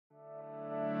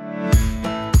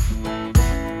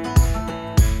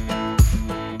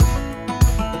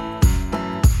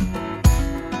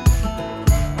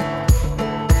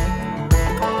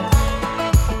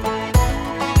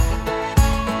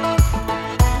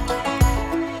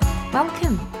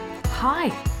Hi,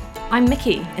 I'm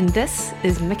Mickey, and this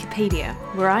is Wikipedia,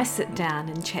 where I sit down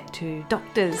and chat to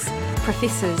doctors,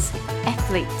 professors,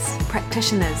 athletes,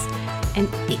 practitioners, and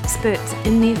experts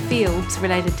in their fields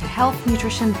related to health,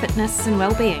 nutrition, fitness, and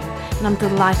well-being. And I'm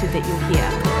delighted that you're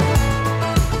here.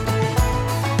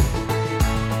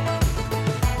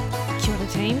 Kia ora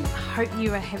team, hope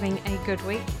you are having a good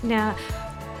week. Now,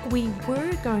 we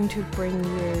were going to bring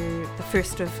you the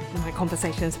first of my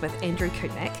conversations with Andrew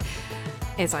Kutnak,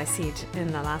 as I said in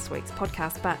the last week's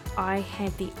podcast, but I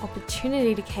had the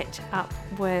opportunity to catch up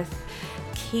with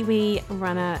Kiwi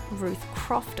runner Ruth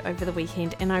Croft over the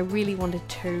weekend, and I really wanted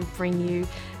to bring you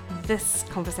this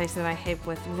conversation that I had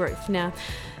with Ruth. Now,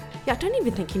 I don't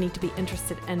even think you need to be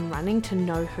interested in running to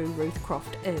know who Ruth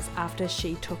Croft is after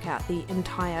she took out the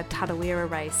entire Tarawera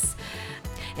race,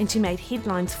 and she made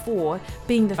headlines for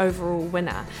being the overall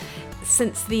winner.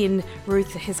 Since then,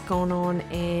 Ruth has gone on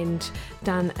and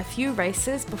done a few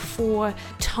races before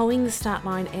towing the start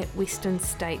line at Western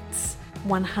States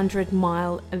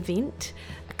 100-mile event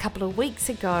a couple of weeks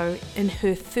ago in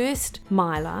her first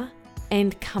miler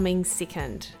and coming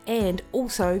second, and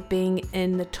also being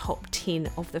in the top 10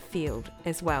 of the field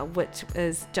as well, which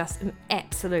is just an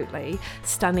absolutely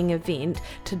stunning event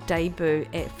to debut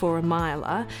for a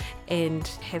miler and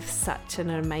have such an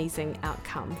amazing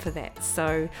outcome for that.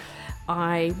 So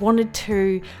I wanted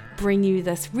to bring you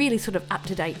this really sort of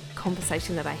up-to-date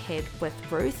conversation that I had with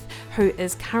Ruth, who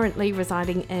is currently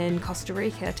residing in Costa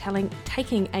Rica,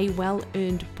 taking a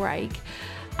well-earned break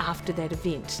after that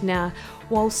event. Now,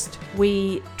 whilst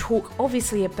we talk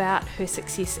obviously about her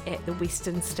success at the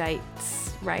Western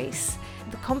States race,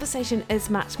 the conversation is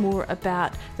much more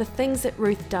about the things that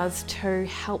Ruth does to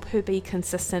help her be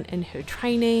consistent in her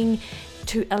training,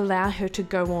 to allow her to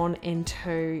go on and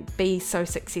to be so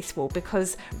successful,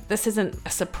 because this isn't a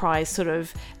surprise sort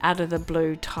of out of the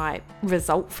blue type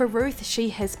result for Ruth. She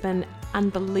has been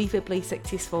unbelievably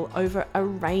successful over a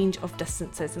range of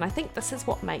distances, and I think this is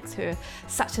what makes her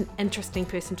such an interesting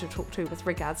person to talk to with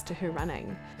regards to her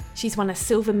running. She's won a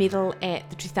silver medal at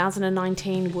the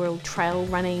 2019 World Trail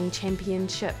Running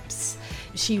Championships.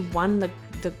 She won the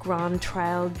Grand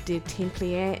Trail de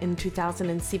Templier in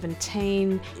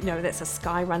 2017. That's a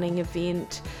sky running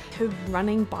event. Her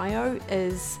running bio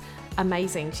is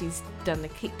amazing. She's done the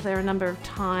Kepler a number of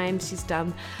times. She's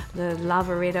done the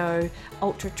Lavaredo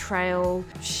Ultra Trail.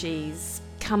 She's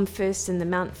come first in the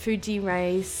Mount Fuji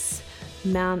race,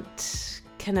 Mount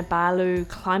Kinabalu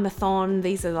Climathon.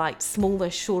 These are like smaller,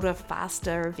 shorter,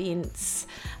 faster events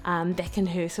back in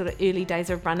her sort of early days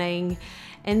of running.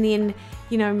 And then,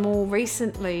 more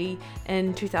recently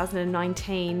in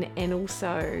 2019 and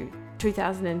also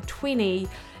 2020,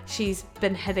 she's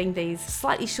been hitting these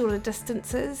slightly shorter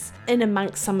distances in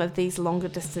amongst some of these longer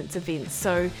distance events.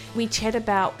 So we chat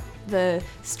about the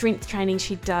strength training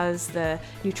she does, the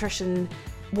nutrition,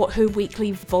 what her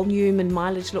weekly volume and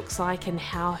mileage looks like, and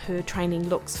how her training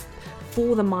looks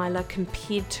for the miler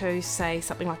compared to, say,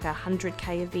 something like a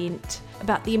 100k event,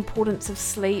 about the importance of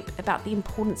sleep, about the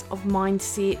importance of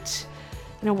mindset,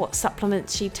 what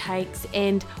supplements she takes,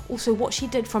 and also what she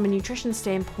did from a nutrition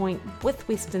standpoint with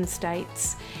Western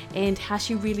States and how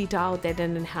she really dialed that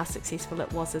in and how successful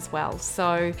it was as well.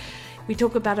 So we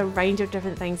talk about a range of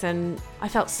different things, and I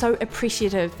felt so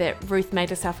appreciative that Ruth made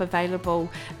herself available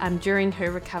during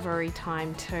her recovery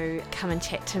time to come and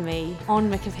chat to me on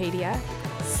Wikipedia.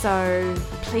 So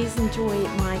please enjoy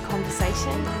my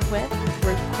conversation with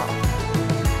Ruth Croft.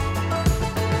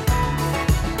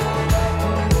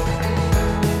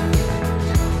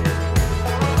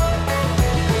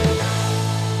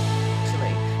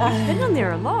 You've been on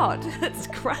there a lot. It's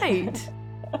great.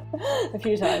 A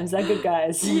few times. They're good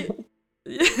guys.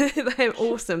 Yeah, they're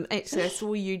awesome. Actually, I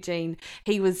saw Eugene.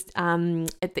 He was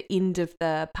at the end of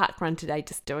the park run today,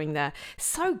 just doing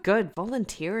so good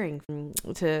volunteering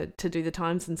to do the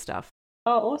times and stuff.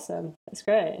 Oh, awesome. That's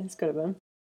great. It's good of him.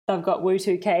 I've got Woo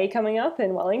 2K coming up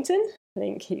in Wellington. I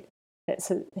think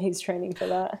he's training for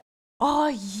that. Oh,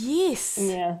 yes.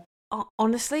 Yeah.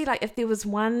 Honestly, if there was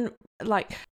one,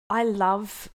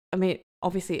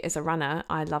 obviously as a runner,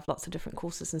 I love lots of different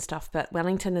courses and stuff, but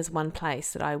Wellington is one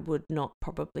place that I would not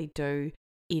probably do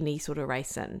any sort of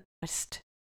race in.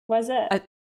 Why is that?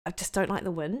 I just don't like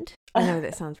the wind. I know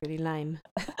that sounds really lame.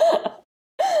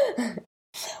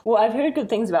 Well, I've heard good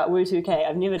things about Woo 2K.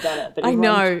 I've never done it, but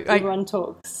everyone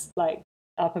talks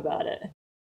up about it.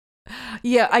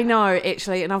 Yeah, I know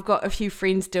actually, and I've got a few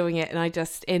friends doing it,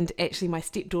 and actually my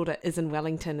stepdaughter is in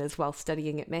Wellington as well,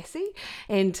 studying at Massey,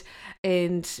 and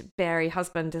Barry,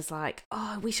 husband, is like,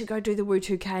 oh, we should go do the Woo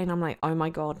 2K, and I'm like, oh my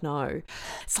god, no.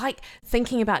 It's like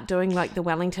thinking about doing like the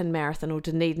Wellington Marathon or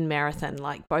Dunedin Marathon,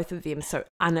 like both of them are so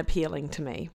unappealing to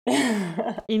me.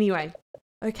 Anyway,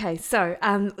 okay, so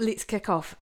let's kick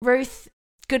off. Ruth,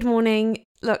 good morning.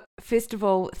 Look, first of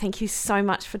all, thank you so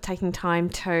much for taking time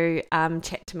to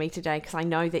chat to me today, because I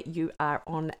know that you are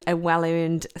on a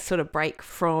well-earned sort of break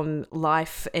from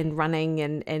life and running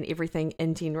and everything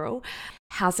in general.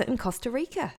 How's it in Costa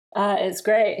Rica? It's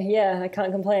great. Yeah, I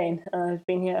can't complain. I've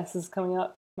been here, this is coming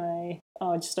up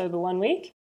just over 1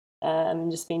 week.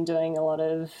 Just been doing a lot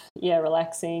of,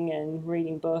 relaxing and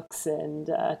reading books, and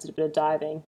did a bit of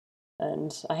diving.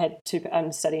 And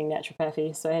I'm studying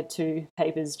naturopathy, so I had 2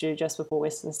 papers due just before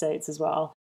Western States as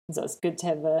well. So it's good to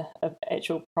have a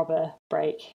actual proper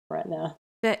break right now.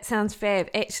 That sounds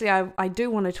fab. Actually, I do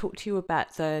want to talk to you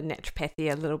about the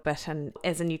naturopathy a little bit. And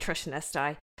as a nutritionist,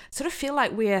 I sort of feel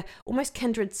like we're almost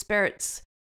kindred spirits,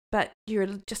 but you're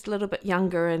just a little bit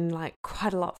younger and like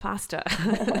quite a lot faster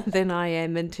than I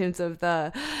am in terms of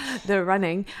the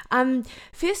running.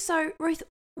 First, so Ruth,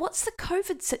 what's the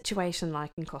COVID situation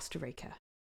like in Costa Rica?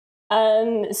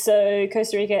 So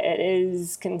Costa Rica, it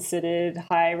is considered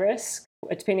high risk,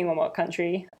 depending on what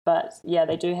country. But yeah,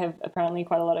 they do have apparently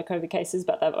quite a lot of COVID cases,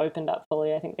 but they've opened up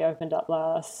fully. I think they opened up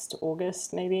last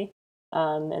August, maybe.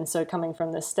 And so coming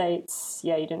from the States,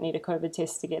 you don't need a COVID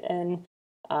test to get in.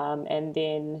 And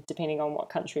then depending on what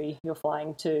country you're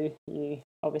flying to, you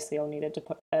obviously will need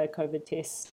a COVID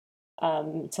test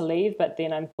to leave. But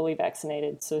then I'm fully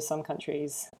vaccinated, so some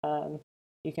countries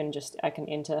I can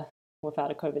enter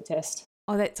without a COVID test.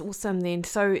 Oh, that's awesome then.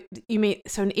 So you mean,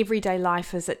 so in everyday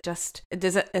life, does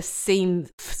it seem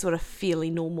sort of fairly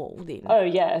normal then? Oh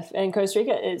yeah, in Costa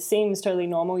Rica it seems totally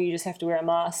normal. You just have to wear a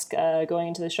mask going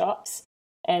into the shops,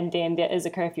 and then there is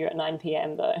a curfew at 9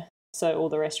 p.m. though. So all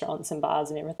the restaurants and bars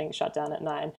and everything shut down at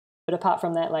 9. But apart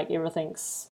from that, like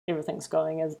everything's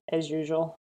going as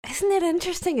usual. Isn't that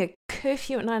interesting? A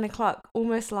curfew at 9 o'clock,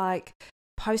 almost like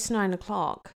post 9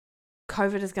 o'clock,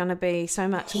 COVID is going to be so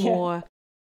much more,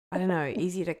 I don't know,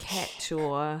 easier to catch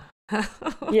or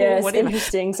yeah, it's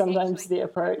interesting sometimes the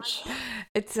approach.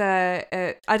 It's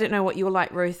I don't know what you're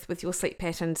like, Ruth, with your sleep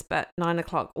patterns, but 9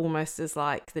 o'clock almost is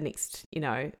like the next,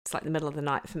 it's like the middle of the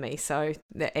night for me. So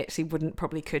that actually wouldn't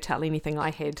probably curtail anything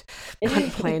I had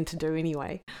planned to do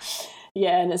anyway.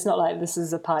 Yeah, and it's not like this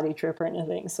is a party trip or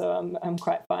anything, so I'm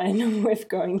quite fine with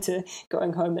going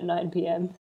home at 9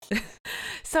 p.m.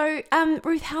 So,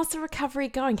 Ruth, how's the recovery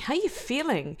going? How are you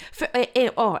feeling?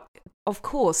 Of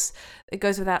course, it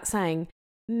goes without saying,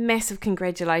 massive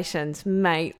congratulations,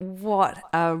 mate. What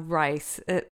a race.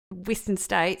 Western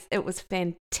States, it was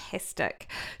fantastic.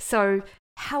 So,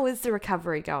 how is the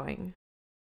recovery going?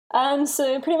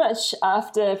 So pretty much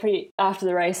after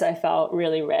the race, I felt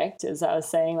really wrecked, as I was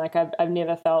saying. Like I've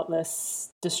never felt this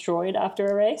destroyed after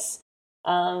a race.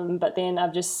 But then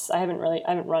I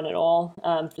haven't run at all.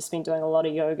 I've just been doing a lot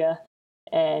of yoga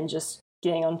and just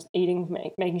getting on eating,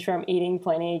 making sure I'm eating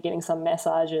plenty, getting some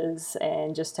massages,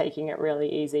 and just taking it really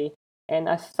easy. And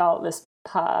I felt this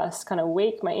past kind of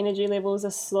week, my energy levels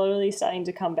are slowly starting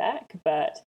to come back.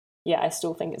 But yeah, I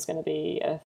still think it's going to be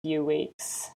a few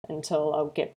weeks until I'll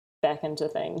get back into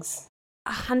things.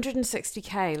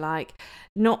 160k, like,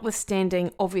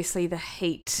 notwithstanding obviously the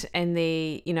heat and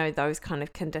the those kind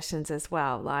of conditions as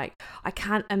well, like I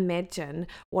can't imagine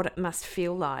what it must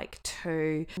feel like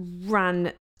to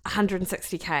run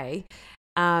 160k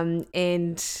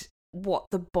and what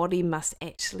the body must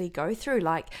actually go through,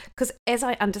 like, because as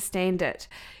I understand it,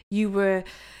 you were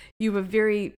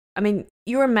very, I mean,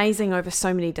 you're amazing over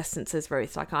so many distances,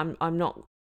 Ruth. Like I'm not,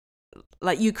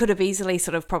 like, you could have easily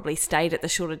sort of probably stayed at the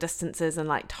shorter distances and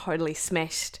like totally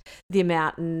smashed them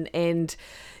out and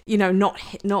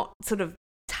not sort of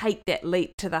take that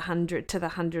leap to the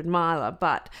 100 miler.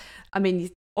 But I mean,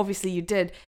 obviously you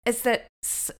did.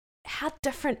 How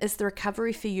different is the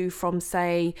recovery for you from,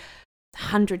 say,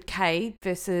 100k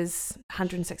versus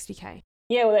 160k?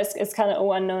 Yeah, well, it's kind of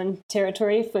all unknown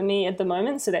territory for me at the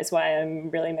moment. So that's why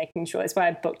I'm really making sure. That's why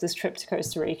I booked this trip to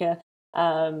Costa Rica.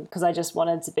 Because I just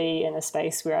wanted to be in a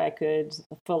space where I could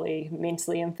fully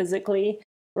mentally and physically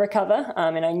recover.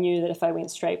 And I knew that if I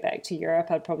went straight back to Europe,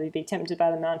 I'd probably be tempted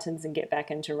by the mountains and get back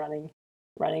into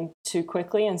running too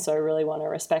quickly. And so I really want to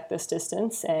respect this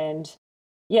distance and,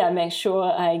 make sure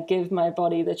I give my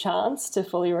body the chance to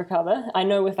fully recover. I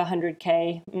know with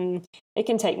 100k, it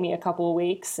can take me a couple of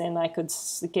weeks and I could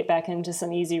get back into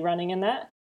some easy running in that.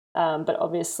 But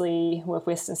obviously with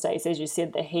Western States, as you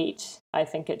said, the heat, I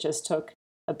think it just took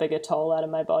a bigger toll out of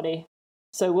my body.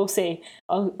 So we'll see.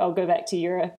 I'll go back to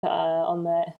Europe on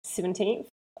the 17th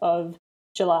of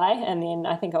July, and then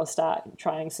I think I'll start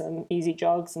trying some easy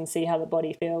jogs and see how the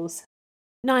body feels.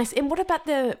 Nice. And what about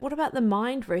the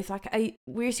mind, Ruth? Like,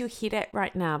 where's your head at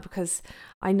right now? Because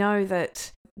I know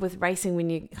that with racing, when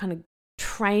you kind of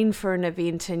train for an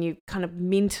event and you kind of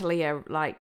mentally are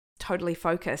like totally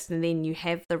focused, and then you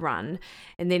have the run,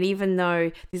 and then even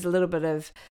though there's a little bit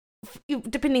of,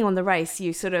 depending on the race,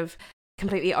 you sort of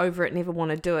completely over it, never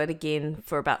want to do it again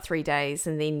for about 3 days,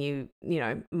 and then you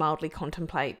mildly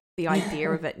contemplate the idea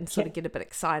of it and sort of get a bit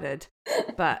excited,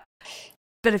 but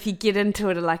if you get into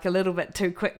it like a little bit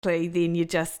too quickly, then you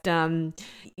just you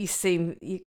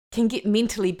can get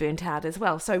mentally burnt out as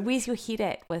well. So where's your head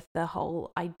at with the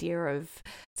whole idea of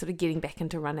sort of getting back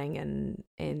into running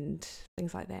and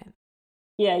things like that?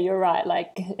 Yeah, you're right.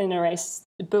 Like in a race,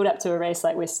 build up to a race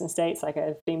like Western States, like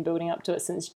I've been building up to it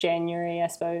since January, I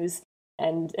suppose.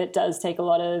 And it does take a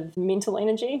lot of mental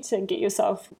energy to get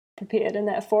yourself prepared in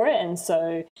that for it. And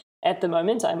so at the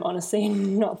moment, I'm honestly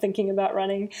not thinking about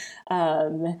running.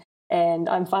 And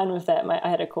I'm fine with that. I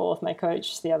had a call with my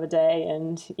coach the other day,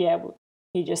 and yeah,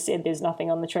 he just said there's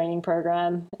nothing on the training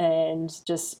program, and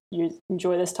just you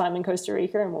enjoy this time in Costa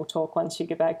Rica, and we'll talk once you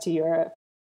get back to Europe.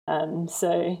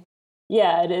 So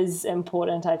yeah, it is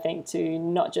important, I think, to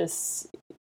not just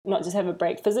have a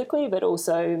break physically, but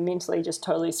also mentally just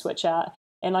totally switch out.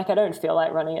 And like, I don't feel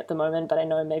like running at the moment, but I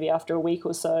know maybe after a week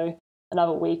or so,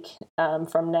 another week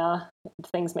from now,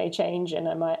 things may change and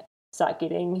I might start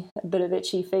getting a bit of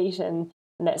itchy feet, and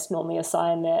that's normally a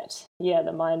sign that, yeah,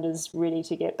 the mind is ready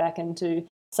to get back into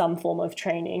some form of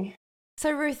training.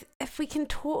 So Ruth, if we can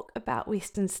talk about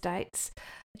Western States,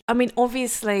 I mean,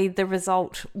 obviously the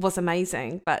result was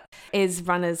amazing, but as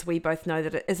runners, we both know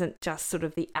that it isn't just sort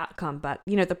of the outcome, but,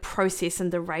 the process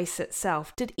and the race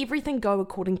itself. Did everything go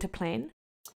according to plan?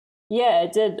 Yeah,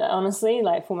 it did. Honestly,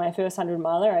 like for my first 100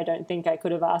 miler, I don't think I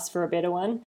could have asked for a better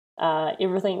one.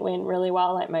 Everything went really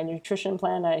well. Like my nutrition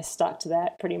plan, I stuck to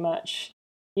that pretty much,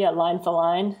 yeah, line for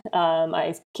line.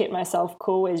 I kept myself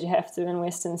cool, as you have to in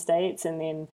Western States, and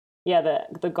then yeah,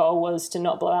 the goal was to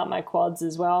not blow out my quads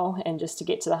as well, and just to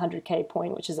get to the 100k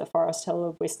point, which is at Forest Hill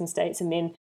of Western States, and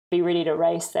then be ready to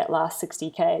race that last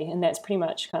 60k. And that's pretty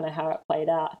much kind of how it played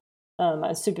out. I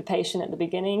was super patient at the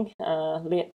beginning,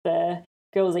 let the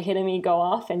girls ahead of me go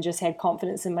off, and just had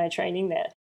confidence in my training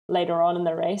that later on in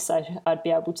the race I'd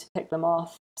be able to pick them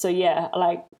off. So yeah,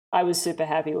 like I was super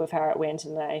happy with how it went,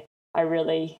 and I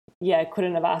really, yeah,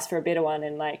 couldn't have asked for a better one.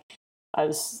 And like, I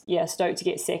was, yeah, stoked to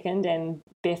get second. And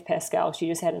Beth Pascal, she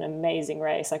just had an amazing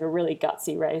race, like a really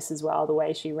gutsy race as well. The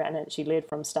way she ran it, she led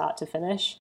from start to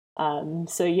finish.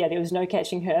 So yeah, there was no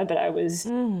catching her, but I was,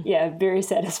 yeah, very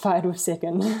satisfied with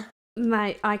second.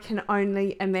 Mate, I can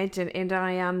only imagine. And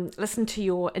I listened to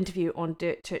your interview on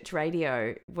Dirt Church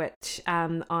Radio, which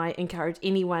I encourage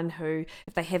anyone who,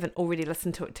 if they haven't already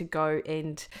listened to it, to go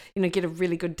and get a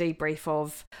really good debrief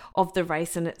of the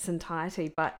race in its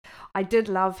entirety. But I did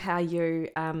love how you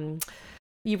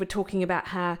were talking about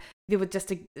how there were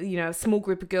just a small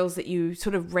group of girls that you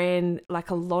sort of ran like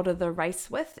a lot of the race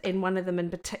with, and one of them in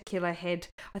particular had,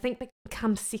 I think,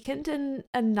 become second in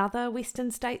another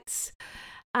Western States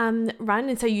run,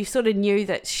 and so you sort of knew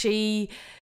that she,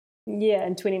 yeah,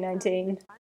 in 2019,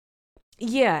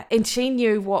 yeah, and she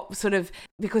knew what sort of,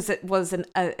 because it was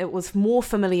it was more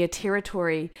familiar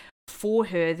territory for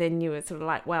her than you were sort of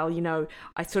like, well,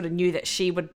 I sort of knew that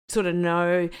she would sort of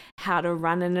know how to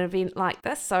run an event like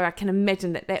this, so I can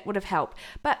imagine that would have helped.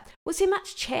 But was there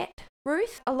much chat,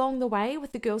 Ruth, along the way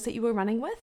with the girls that you were running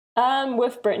with?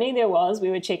 With Brittany, we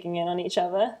were checking in on each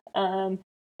other,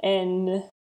 and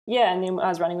yeah, and then I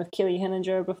was running with Kelly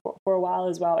Henninger for a while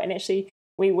as well. And actually,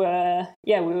 we were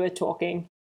talking.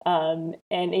 And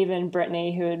even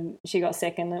Brittany, she got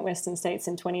second at Western States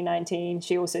in 2019,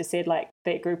 she also said like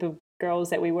that group of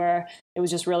girls that we were, it was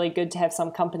just really good to have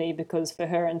some company, because for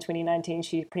her in 2019,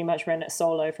 she pretty much ran it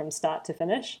solo from start to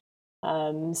finish.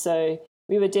 So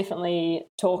we were definitely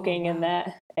talking in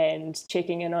that and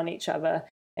checking in on each other.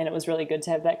 And it was really good to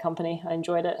have that company. I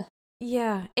enjoyed it.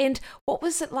 Yeah, and what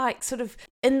was it like, sort of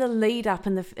in the lead up,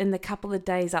 in the couple of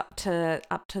days up to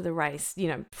the race,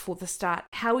 before the start?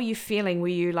 How were you feeling? Were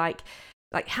you like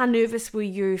how nervous were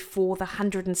you for the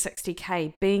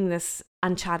 160k being this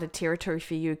uncharted territory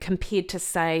for you, compared to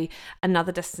say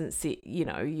another distance that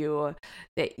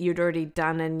that you'd already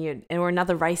done or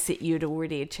another race that you'd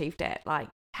already achieved at? Like,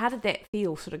 how did that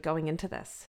feel, sort of going into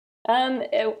this?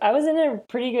 I was in a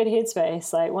pretty good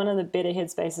headspace, like one of the better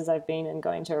headspaces I've been in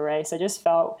going to a race. I just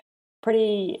felt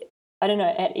pretty, I don't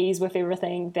know, at ease with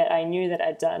everything, that I knew that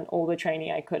I'd done all the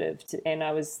training I could have, and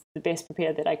I was the best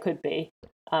prepared that I could be,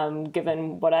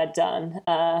 given what I'd done.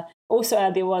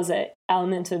 Also, there was an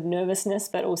element of nervousness,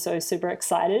 but also super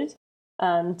excited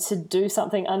to do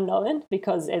something unknown,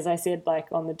 because as I said, like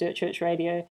on the Dirt Church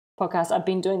Radio podcast, I've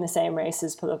been doing the same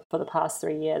races for the past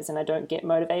 3 years, and I don't get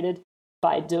motivated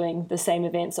by doing the same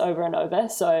events over and over.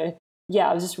 So yeah,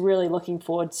 I was just really looking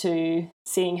forward to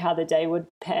seeing how the day would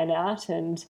pan out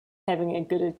and having a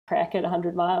good crack at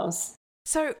 100 miles.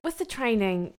 So with the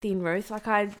training then, Ruth, like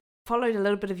I followed a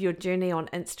little bit of your journey on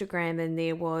Instagram, and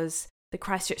there was the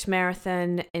Christchurch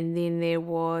Marathon, and then there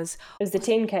was... It was the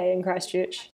 10K in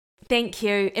Christchurch. Thank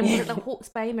you. And was it the Hawke's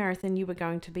Bay Marathon you were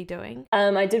going to be doing?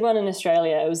 I did one in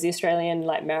Australia. It was the Australian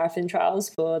marathon trials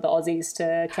for the Aussies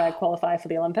to try qualify for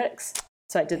the Olympics.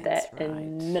 So I did that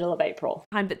in middle of April.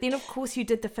 But then, of course, you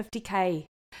did the 50K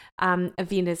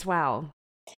event as well.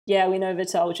 Yeah, we went over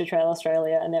to Ultra Trail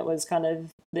Australia, and that was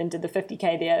then did the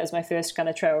 50K there. It was my first kind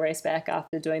of trail race back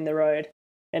after doing the road.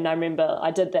 And I remember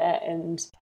I did that, and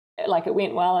it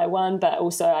went well, I won, but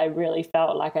also I really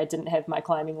felt like I didn't have my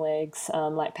climbing legs.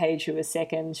 Like Paige, who was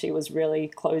second, she was really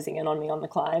closing in on me on the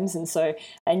climbs. And so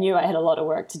I knew I had a lot of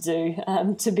work to do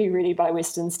to be ready by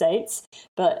Western States.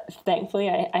 But thankfully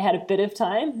I had a bit of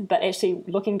time, but actually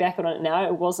looking back on it now,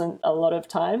 it wasn't a lot of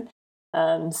time.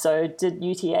 So did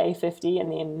UTA 50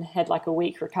 and then had a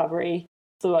week recovery,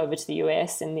 flew over to the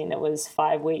US, and then it was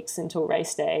 5 weeks until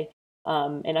race day.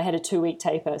 And I had a 2-week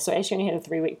taper, so I actually only had a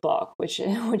 3-week block, which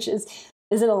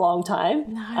isn't a long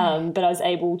time. No. But I was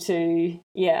able to,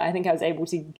 I think I was able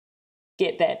to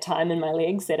get that time in my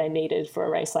legs that I needed for a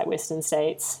race like Western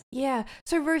States. Yeah.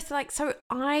 So Ruth, I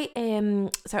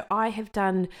have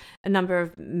done a number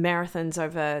of marathons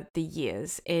over the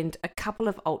years and a couple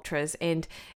of ultras, and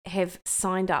have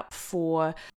signed up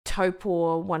for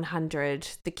Taupo 100,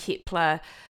 the Kepler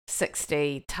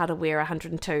 60, Tarawera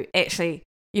 102. Actually,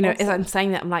 awesome. As I'm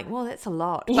saying that, I'm like, well, that's a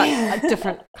lot. But a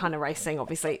different kind of racing,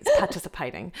 obviously. It's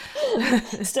participating.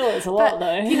 Still, it's a lot,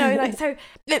 though. So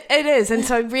it is. And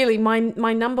so really, my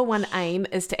number one aim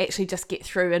is to actually just get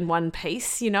through in one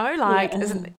piece, to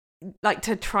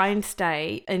try and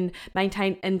stay and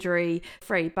maintain injury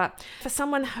free. But for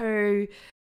someone who,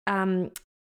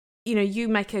 you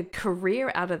make a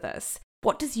career out of this,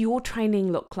 what does your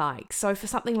training look like? So for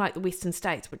something like the Western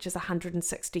States, which is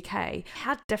 160K,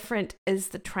 how different is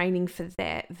the training for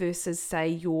that versus, say,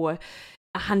 your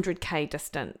 100K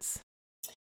distance?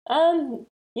 To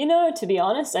be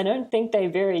honest, I don't think they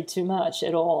varied too much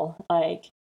at all. I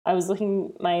was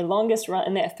looking, my longest run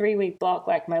in that 3-week block,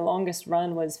 my longest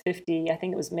run was 50, I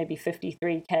think it was maybe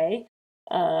 53K.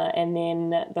 And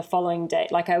then the following day,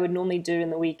 I would normally do in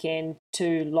the weekend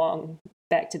 2 long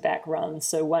back-to-back runs.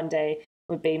 So one day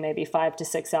would be maybe 5 to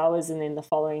 6 hours, and then the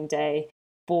following day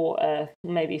for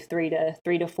maybe 3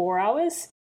 to 4 hours.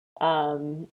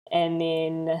 And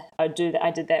then I did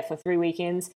that for 3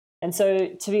 weekends. And so,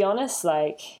 to be honest,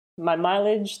 my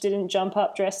mileage didn't jump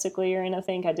up drastically or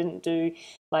anything. I didn't do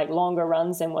longer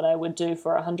runs than what I would do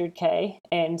for 100K.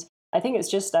 And I think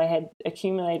it's just I had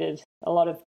accumulated a lot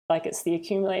of, it's the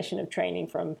accumulation of training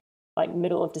from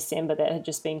middle of December that had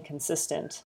just been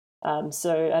consistent.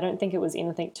 So I don't think it was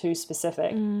anything too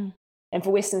specific. And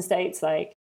for Western States, the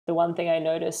one thing I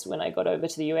noticed when I got over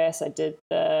to the US, I did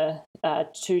the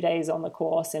 2 days on the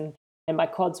course, and my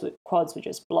quads were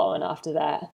just blowing after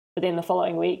that. But then the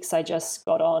following weeks, I just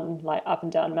got on up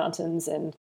and down mountains,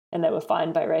 and they were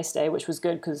fine by race day, which was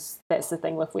good, because that's the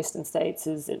thing with Western States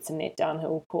is it's a net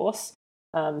downhill course.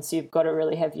 So you've got to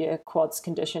really have your quads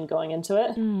conditioned going into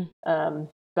it.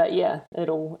 But yeah, it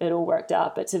all worked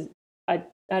out. But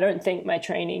I don't think my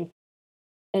training,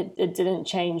 it didn't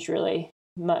change really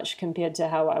much compared to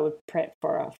how I would prep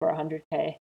for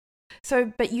 100K.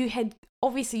 So, but you had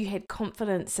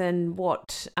confidence in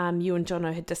what you and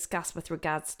Jono had discussed with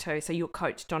regards to, so your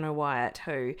coach, Jono Wyatt,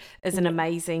 who is an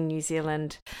amazing New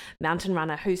Zealand mountain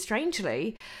runner who,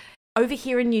 strangely, over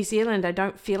here in New Zealand, I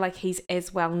don't feel like he's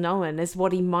as well known as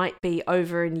what he might be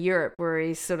over in Europe, where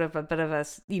he's sort of a bit of a,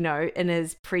 in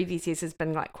his previous years has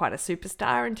been quite a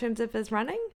superstar in terms of his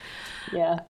running.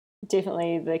 Yeah,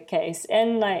 definitely the case.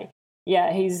 And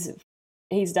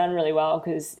he's done really well,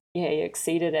 because he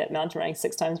exceeded at mountain running,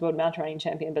 6 times world mountain running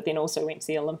champion, but then also went to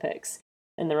the Olympics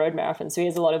in the road marathon. So he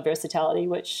has a lot of versatility,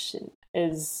 which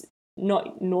is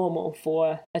not normal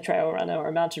for a trail runner or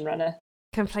a mountain runner.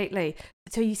 Completely.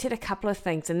 So you said a couple of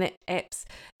things, and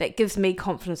that gives me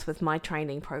confidence with my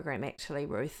training program, actually,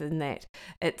 Ruth, in that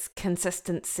it's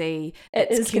consistency,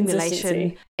 it's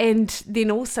accumulation, and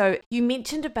then also you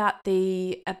mentioned about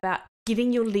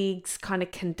getting your legs kind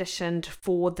of conditioned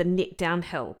for the net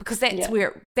downhill, because that's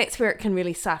where it can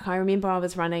really suck. I remember I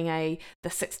was running the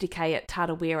 60k at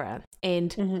Tarawera,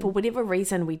 and for whatever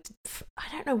reason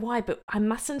I don't know why, but I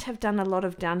mustn't have done a lot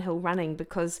of downhill running,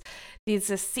 because there's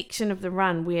a section of the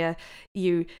run where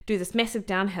you do this massive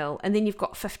downhill and then you've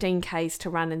got 15k's to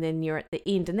run and then you're at the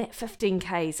end, and that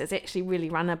 15k's is actually really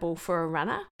runnable for a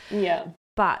runner. Yeah.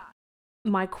 But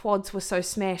my quads were so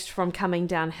smashed from coming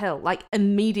downhill, like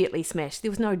immediately smashed. There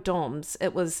was no DOMS.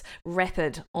 It was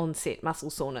rapid onset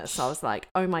muscle soreness. So I was like,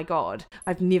 oh my God,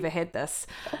 I've never had this.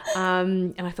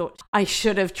 And I thought I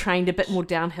should have trained a bit more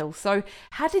downhill. So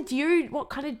what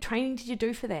kind of training did you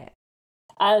do for that?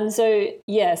 So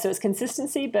it's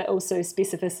consistency, but also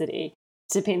specificity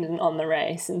dependent on the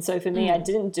race. And so for me, I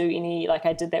didn't do any, like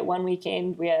I did that one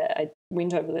weekend where I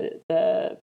went over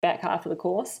the back half of the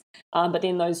course. But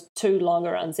then those 2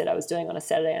 longer runs that I was doing on a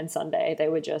Saturday and Sunday, they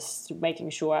were just making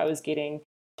sure I was getting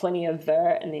plenty of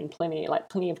vert and then plenty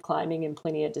of climbing and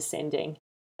plenty of descending.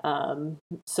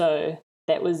 So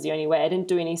that was the only way. I didn't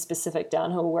do any specific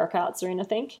downhill workouts or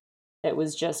anything. It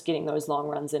was just getting those long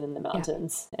runs in the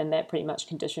mountains, and that pretty much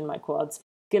conditioned my quads.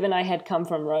 Given I had come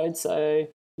from road, so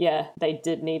yeah, they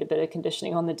did need a bit of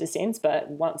conditioning on the descents, but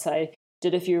once I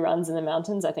did a few runs in the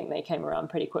mountains, I think they came around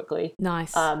pretty quickly.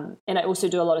 Nice. And I also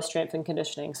do a lot of strength and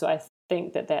conditioning, so I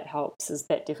think that helps, as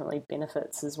that definitely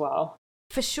benefits as well.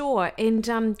 For sure. And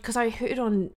because I heard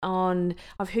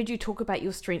I've heard you talk about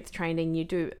your strength training. You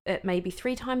do it maybe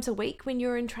 3 times a week when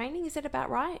you're in training. Is that about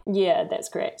right? Yeah, that's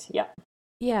correct. Yeah.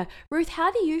 Yeah. Ruth,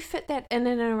 how do you fit that in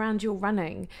and around your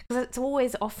running? Because it's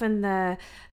always often the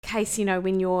case,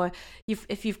 when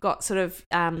if you've got sort of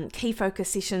key focus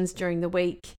sessions during the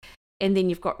week, and then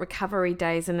you've got recovery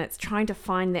days, and it's trying to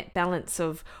find that balance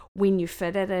of when you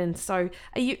fit it in. So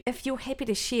if you're happy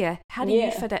to share, how do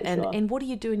you fit it in? Sure. And what do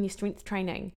you do in your strength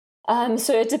training?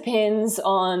 So it depends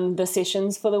on the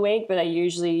sessions for the week, but I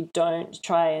usually don't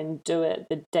try and do it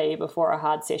the day before a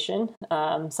hard session.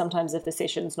 Sometimes if the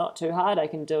session's not too hard, I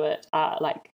can do it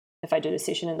like if I do the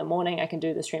session in the morning, I can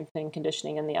do the strength and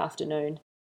conditioning in the afternoon.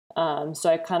 So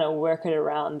I kind of work it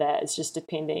around that. It's just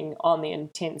depending on the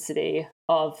intensity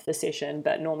of the session.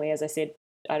 But normally, as I said,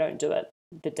 I don't do it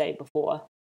the day before.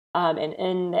 And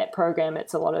in that program,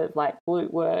 it's a lot of like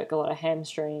glute work, a lot of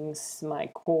hamstrings, my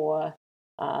core.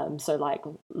 So like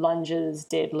lunges,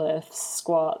 deadlifts,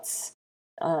 squats.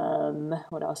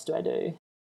 What else do I do?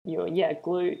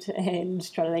 Glute,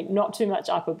 and trying to think, not too much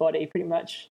upper body. Pretty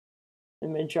much the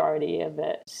majority of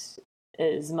it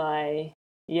is my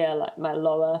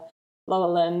lower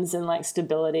limbs and like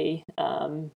stability,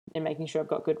 and making sure I've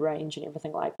got good range and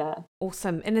everything like that.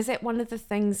 Awesome. And is that one of the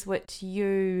things which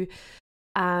you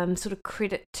sort of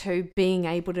credit to being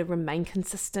able to remain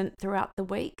consistent throughout the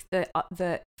week,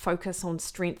 the focus on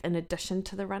strength in addition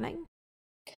to the running?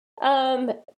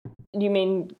 You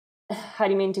mean, how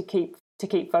do you mean to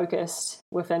keep focused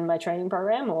within my training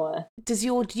program, or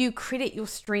do you credit your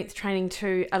strength training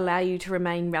to allow you to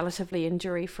remain relatively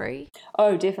injury free?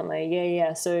 Oh, definitely.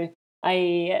 Yeah. So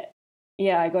I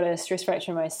got a stress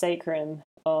fracture in my sacrum,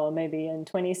 maybe in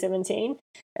 2017,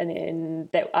 and then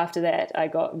after that I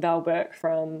got Val Burke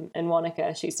in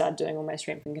Wanaka. She started doing all my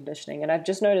strength and conditioning, and I've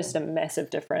just noticed a massive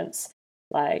difference,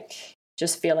 like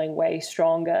just feeling way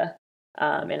stronger,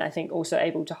 and I think also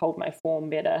able to hold my form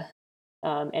better.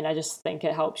 And I just think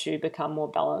it helps you become more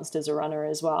balanced as a runner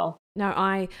as well. No,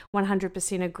 I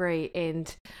 100% agree.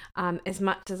 And as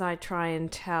much as I try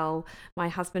and tell my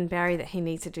husband Barry that he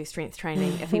needs to do strength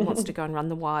training if he wants to go and run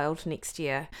the Wild next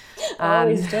year.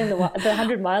 He's doing the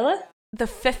 100 miler? The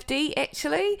 50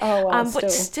 actually. Oh, wow, which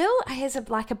still has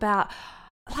about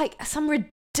some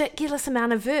ridiculous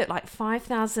amount of vert, like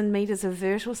 5,000 meters of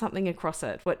vert or something across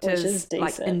it, which is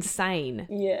like insane.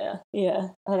 Yeah.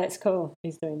 Oh, that's cool.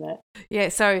 He's doing that. Yeah.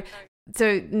 So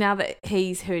now that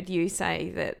he's heard you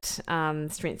say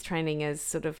that strength training is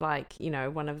sort of like,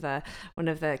 one of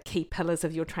the key pillars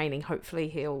of your training, hopefully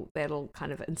that'll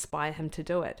kind of inspire him to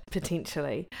do it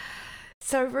potentially.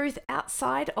 So Ruth,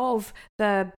 outside of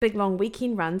the big long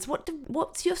weekend runs,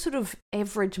 what's your sort of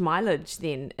average mileage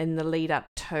then in the lead up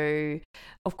to,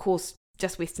 of course,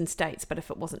 just Western States, but if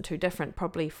it wasn't too different,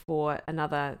 probably for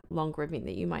another longer event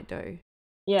that you might do?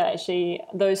 Yeah, actually,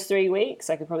 those 3 weeks,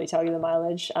 I could probably tell you the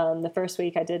mileage. The first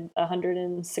week I did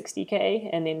 160K,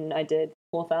 and then I did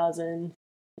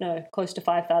close to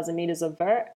 5,000 meters of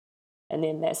vert. And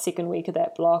then that second week of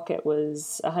that block, it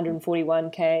was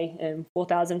 141K and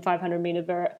 4,500 meter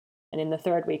vert. And then the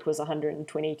third week was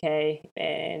 120K,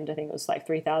 and I think it was like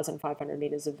 3,500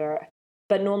 meters of vert.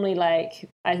 But normally,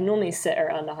 I sit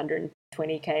around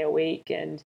 120K a week,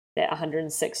 and that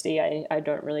 160, I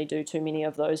don't really do too many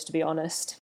of those, to be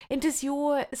honest. And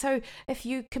so if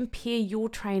you compare your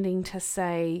training to,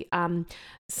 say,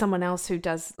 someone else who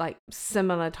does like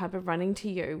similar type of running to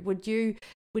you,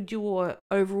 would your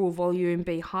overall volume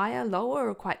be higher, lower,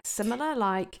 or quite similar?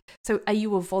 Like, so are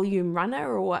you a volume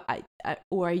runner, or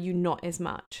are you not as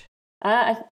much?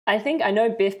 I think I know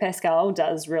Beth Pascal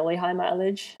does really high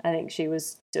mileage. I think she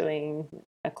was doing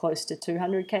close to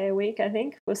 200k a week, I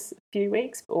think, for a few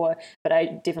weeks. But I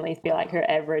definitely feel like her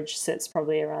average sits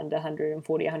probably around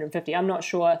 140, 150. I'm not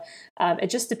sure. It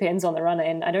just depends on the runner,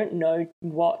 and I don't know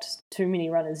what too many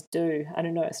runners do. I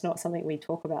don't know. It's not something we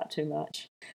talk about too much.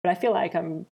 But I feel like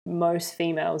most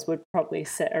females would probably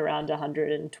sit around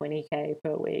 120k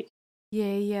per week.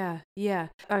 Yeah.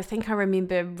 I think I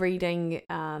remember reading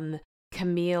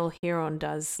Camille Heron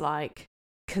does like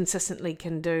consistently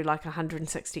can do like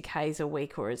 160 Ks a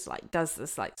week, or is like does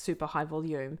this like super high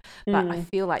volume, but I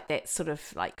feel like that's sort of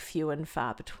like few and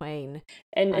far between,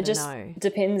 and it just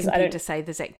depends compared to say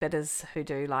the Zach Bitters who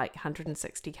do like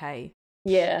 160k.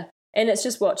 Yeah, and it's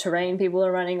just what terrain people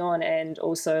are running on, and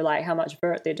also like how much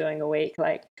vert they're doing a week.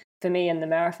 Like for me in the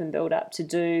marathon build up, to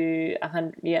do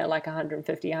 100, like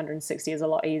 150, 160 is a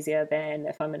lot easier than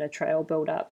if I'm in a trail build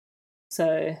up.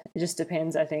 So it just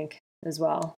depends, I think, as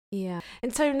well. Yeah.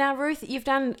 And so now, Ruth, you've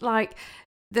done like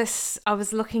this. I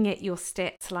was looking at your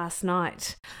stats last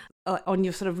night on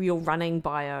your sort of your running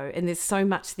bio, and there's so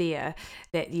much there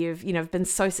that you've been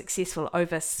so successful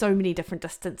over so many different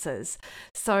distances.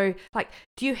 So like,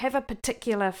 do you have a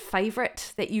particular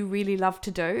favorite that you really love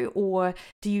to do, or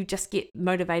do you just get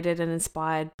motivated and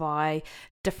inspired by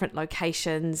different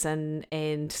locations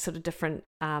and sort of different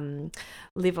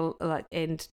level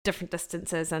and different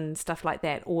distances and stuff like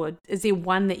that? Or is there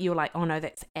one that you're like, oh no,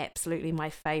 that's absolutely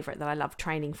my favorite that I love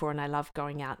training for and I love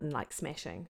going out and like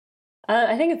smashing?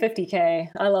 I think a 50k.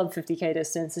 I love 50k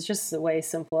distance. It's just way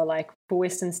simpler. Like for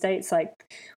Western States, like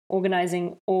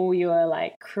organizing all your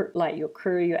like your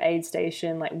crew, your aid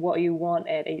station, like what you want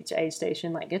at each aid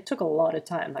station. Like it took a lot of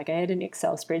time. Like I had an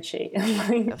Excel spreadsheet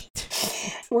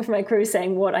with my crew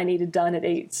saying what I needed done at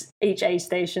each aid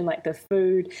station, like the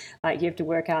food. Like you have to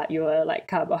work out your like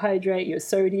carbohydrate, your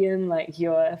sodium, like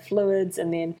your fluids,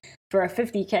 and then for a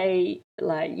 50k,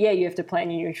 like, yeah, you have to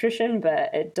plan your nutrition, but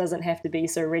it doesn't have to be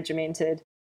so regimented.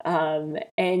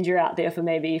 And you're out there for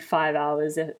maybe 5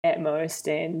 hours at most,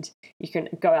 and you can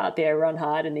go out there, run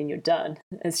hard, and then you're done.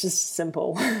 It's just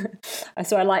simple.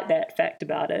 So I like that fact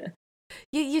about it.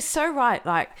 You're so right.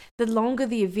 Like the longer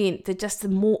the event, the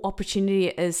more opportunity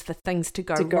it is for things to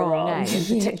go wrong. Eh? And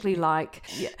particularly like,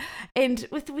 yeah. And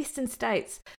with the Western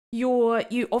States,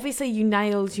 you obviously you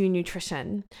nailed your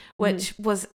nutrition, which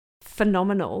was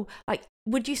phenomenal. Like,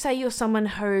 would you say you're someone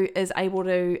who is able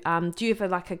to do you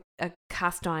have like a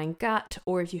cast iron gut,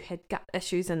 or have you had gut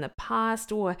issues in the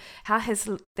past, or how has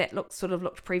that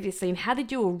looked previously, and how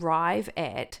did you arrive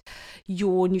at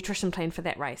your nutrition plan for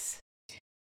that race?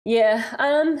 Yeah,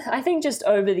 I think just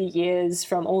over the years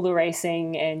from all the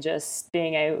racing and just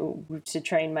being able to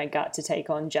train my gut to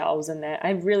take on gels and that,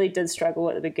 I really did struggle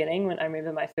at the beginning. When I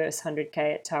remember my first 100k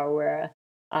at Tarawera,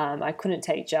 I couldn't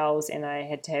take gels and I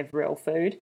had to have real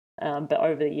food. But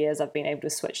over the years, I've been able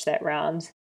to switch that round.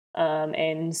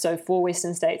 And so for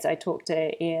Western States, I talked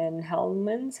to Ian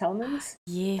Hellmans.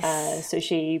 Yes. So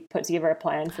she put together a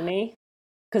plan for me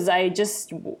because I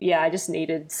just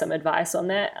needed some advice on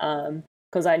that.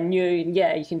 Because I knew,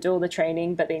 you can do all the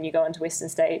training, but then you go into Western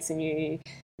States and you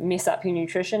mess up your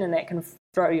nutrition and that can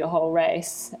throw your whole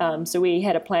race. So we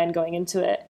had a plan going into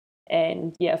it.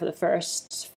 And for the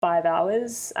first 5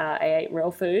 hours, I ate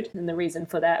real food. And the reason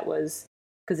for that was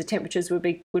because the temperatures would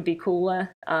be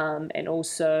cooler. And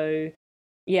also,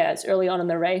 it's early on in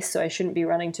the race, so I shouldn't be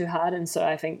running too hard. And so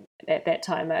I think at that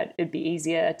time it'd be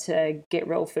easier to get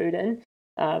real food in.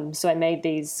 So I made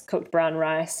these cooked brown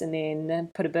rice and then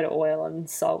put a bit of oil and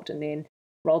salt and then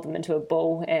rolled them into a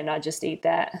bowl, and I just eat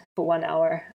that for 1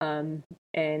 hour and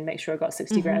make sure I got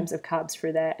 60 grams of carbs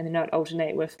through that. And then I'd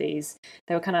alternate with these.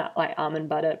 They were kind of like almond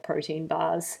butter protein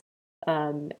bars.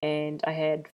 And I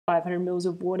had 500 mils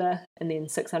of water and then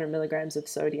 600 milligrams of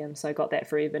sodium. So I got that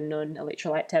for even Nun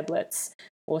electrolyte tablets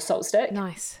or salt stick.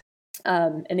 Nice.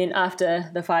 And then after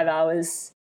the 5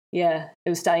 hours, it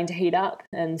was starting to heat up.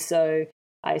 And so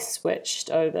I switched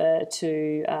over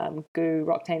to GU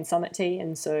Roctane Summit Tea.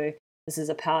 And so this is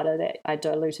a powder that I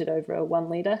diluted over a 1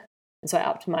 litre. And so I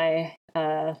upped my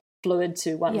fluid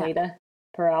to 1 litre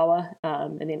per hour,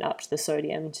 and then upped the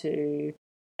sodium to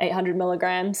 800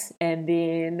 milligrams. And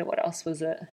then what else was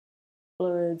it?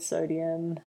 Fluid,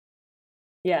 sodium.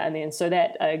 Yeah, and then so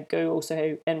that GU also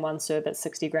had in one serve at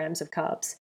 60 grams of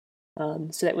carbs.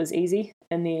 So that was easy.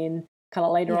 And then kind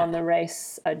of later on the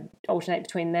race, I'd alternate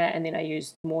between that, and then I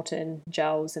used Maurten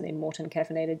gels and then Maurten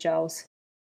caffeinated gels.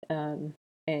 And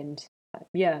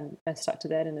I stuck to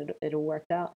that, and it all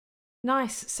worked out.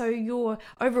 Nice. So your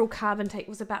overall carb intake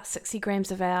was about 60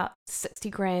 grams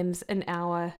an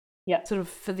hour, sort of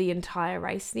for the entire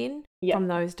race then, from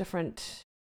those different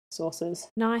sources.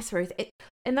 Nice, Ruth.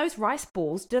 And those rice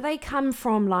balls, do they come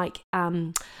from like,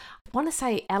 I want to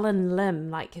say Alan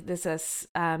Lim, like there's this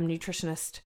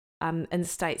nutritionist in the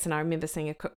States, and I remember seeing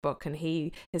a cookbook, and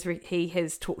he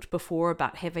has talked before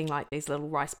about having like these little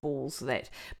rice balls that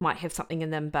might have something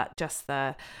in them, but just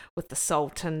with the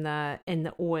salt and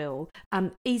the oil.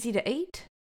 Easy to eat?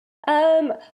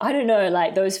 I don't know,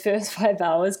 like those first 5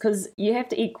 hours, because you have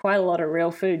to eat quite a lot of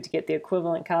real food to get the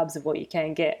equivalent carbs of what you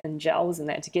can get in gels and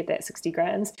that to get that 60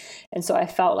 grams. And so I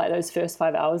felt like those first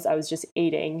 5 hours I was just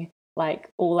eating like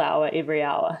all hour, every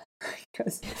hour.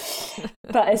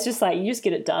 But it's just like you just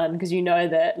get it done, because you know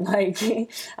that like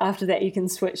after that you can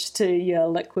switch to your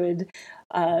liquid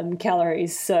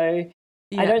calories. So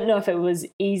I don't know if it was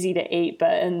easy to eat,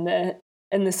 but in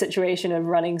the situation of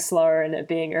running slower and it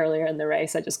being earlier in the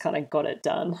race, I just kind of got it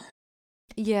done.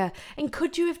 Yeah. And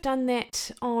could you have done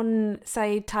that on,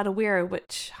 say, Tarawera,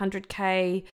 which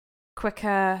 100K,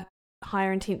 quicker,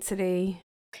 higher intensity?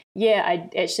 Yeah, I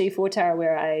actually, for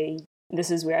Tarawera,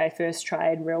 this is where I first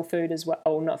tried real food as well.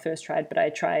 Oh, not first tried, but I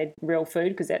tried real food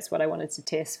because that's what I wanted to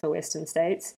test for Western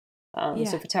States.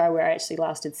 So for Tarawera, I actually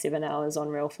lasted 7 hours on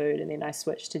real food, and then I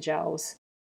switched to gels.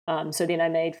 So then I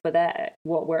made for that,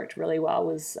 what worked really well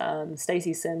was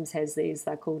Stacey Sims has these,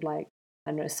 they're called like,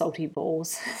 I don't know, salty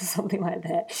balls, something like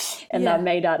that. And they're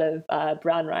made out of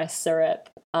brown rice syrup,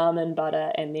 almond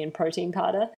butter, and then protein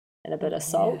powder and a bit of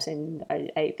salt. And I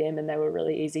ate them, and they were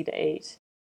really easy to eat.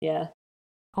 Yeah.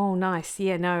 Oh, nice.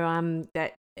 Yeah, no,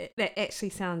 that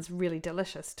actually sounds really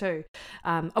delicious too.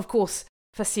 Of course,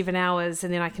 for 7 hours,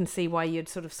 and then I can see why you'd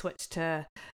sort of switch to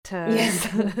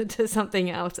to something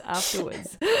else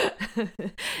afterwards.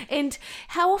 And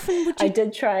how often would you?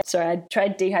 I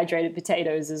tried dehydrated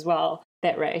potatoes as well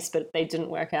that race, but they didn't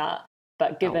work out.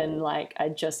 But given like I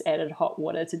just added hot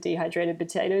water to dehydrated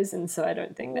potatoes, and so I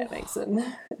don't think that makes them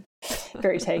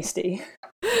very tasty.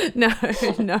 No,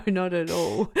 not at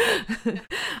all.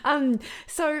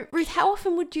 So Ruth, how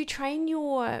often would you train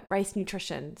your race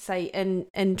nutrition, say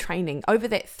in training over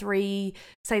that 3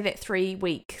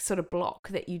 week sort of block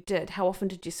that you did? How often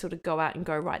did you sort of go out and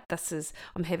go, right,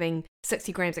 I'm having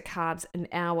 60 grams of carbs an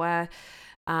hour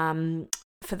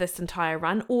for this entire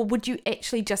run? Or would you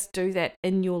actually just do that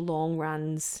in your long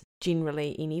runs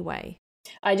generally anyway?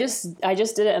 I just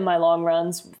did it in my long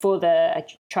runs. I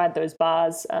tried those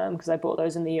bars because I bought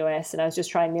those in the US, and I was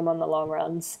just trying them on the long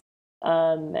runs.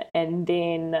 And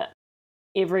then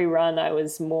every run I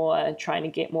was more trying to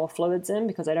get more fluids in,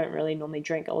 because I don't really normally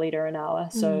drink a litre an hour.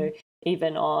 So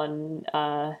even on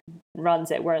runs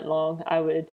that weren't long, I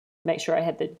would make sure I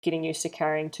had getting used to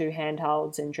carrying 2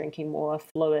 handhelds and drinking more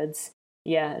fluids.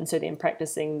 Yeah, and so then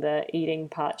practicing the eating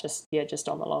part just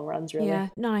on the long runs, really. Yeah,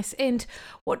 nice. And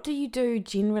what do you do,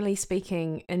 generally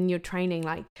speaking, in your training,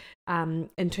 like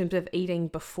in terms of eating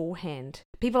beforehand?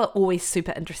 People are always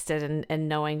super interested in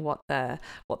knowing what the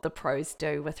pros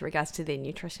do with regards to their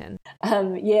nutrition.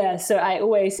 So I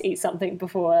always eat something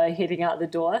before heading out the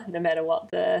door, no matter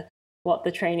what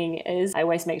the training is. I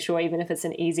always make sure, even if it's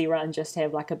an easy run, just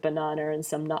have like a banana and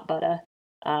some nut butter.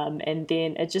 And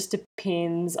then it just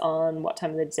depends on what time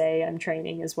of the day I'm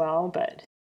training as well. But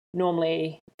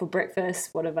normally for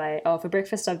breakfast, for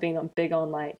breakfast I've been big on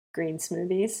like green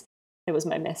smoothies. It was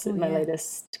my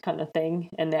latest kind of thing.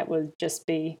 And that would just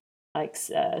be like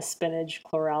spinach,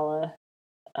 chlorella,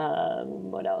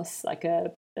 what else? Like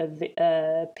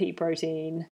a pea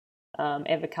protein,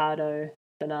 avocado,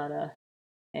 banana,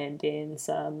 and then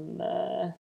some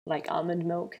like almond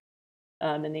milk.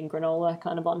 And then granola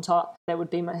kind of on top.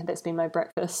 That's been my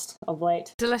breakfast of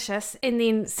late. Delicious. And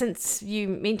then, since you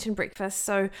mentioned breakfast,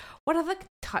 so what other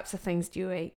types of things do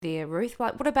you eat there, Ruth?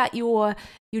 Like, what about your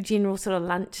general sort of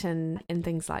lunch and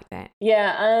things like that?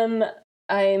 Yeah,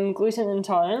 I'm gluten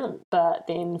intolerant, but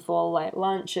then for like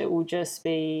lunch,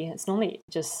 it's normally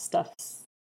just stuff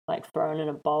like thrown in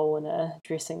a bowl and a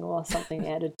dressing or something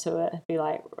added to it. It'd be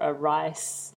like a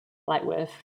rice, like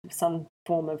with some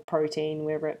form of protein,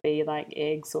 whether it be like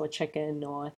eggs or chicken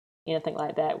or anything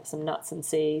like that, with some nuts and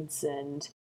seeds and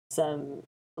some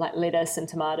like lettuce and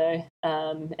tomato.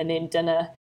 And then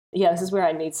dinner, this is where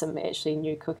I need some actually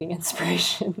new cooking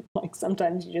inspiration. Like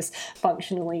sometimes you're just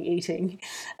functionally eating.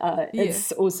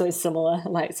 It's also similar,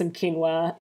 like some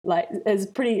quinoa like there's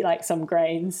pretty like some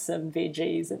grains, some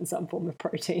veggies, and some form of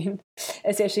protein.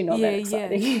 It's actually not that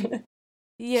exciting.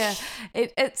 Yeah,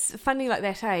 it's funny like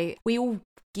that, eh? We all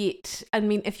I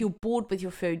mean, if you're bored with your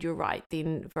food, you're right,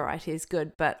 then variety is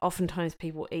good, but oftentimes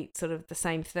people eat sort of the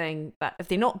same thing, but if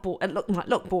they're not bored, it might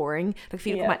look boring. Like if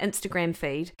you look at my Instagram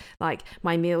feed, like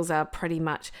my meals are pretty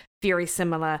much very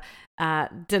similar,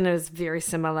 dinner's very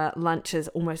similar, lunch is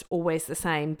almost always the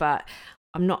same, but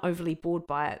I'm not overly bored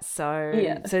by it, so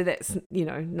that's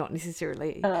not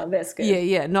necessarily. That's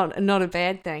good. Not a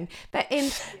bad thing.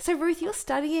 And so Ruth, you're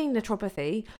studying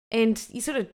naturopathy, and you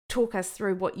sort of talk us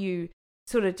through what you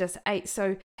sort of just ate.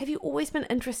 So have you always been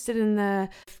interested in the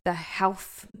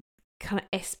health kind of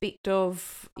aspect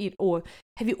of it, or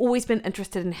have you always been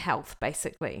interested in health,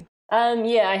 basically?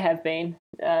 I have been,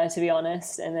 to be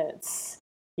honest, and it's.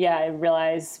 Yeah, I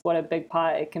realize what a big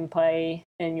part it can play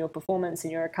in your performance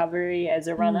and your recovery as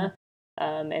a runner.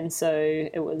 And so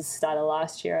it was started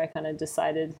last year. I kind of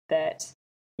decided that,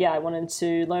 I wanted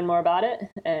to learn more about it.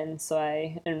 And so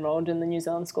I enrolled in the New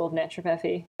Zealand School of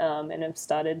Naturopathy and have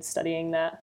started studying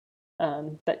that.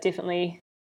 But definitely,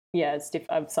 it's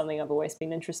something I've always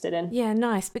been interested in. Yeah,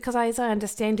 nice. Because as I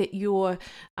understand it, you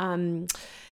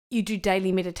do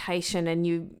daily meditation, and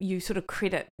you sort of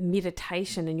credit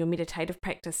meditation and your meditative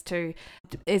practice too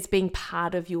as being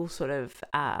part of your sort of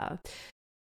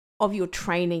your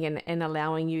training and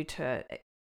allowing you to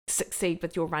succeed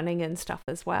with your running and stuff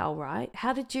as well, right?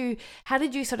 How did you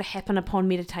sort of happen upon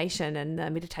meditation and the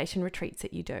meditation retreats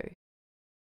that you do?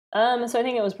 So I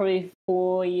think it was probably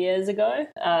 4 years ago.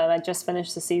 I just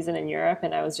finished the season in Europe,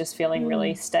 and I was just feeling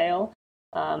really stale.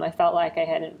 I felt like I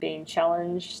hadn't been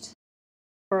challenged.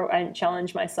 I hadn't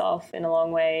challenged myself in a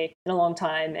long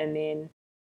time, and then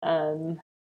I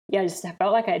just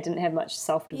felt like I didn't have much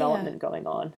self-development going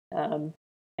on,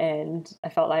 and I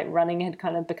felt like running had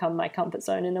kind of become my comfort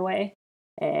zone in a way,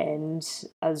 and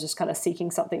I was just kind of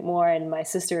seeking something more. And my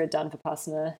sister had done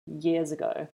Vipassana years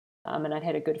ago, and I'd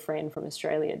had a good friend from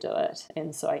Australia do it,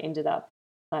 and so I ended up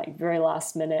like very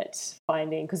last minute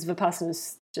finding, because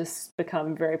Vipassana's just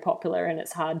become very popular and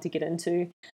it's hard to get into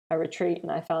a retreat,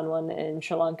 and I found one in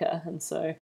Sri Lanka, and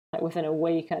so like within a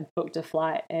week I'd booked a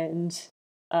flight and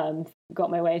got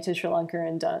my way to Sri Lanka,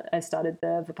 and I started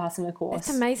the Vipassana course.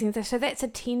 That's amazing. So that's a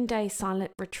 10-day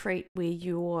silent retreat where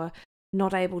you're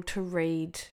not able to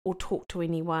read or talk to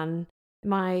anyone.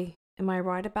 Am I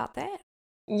right about that?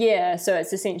 Yeah, so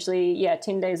it's essentially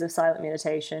 10 days of silent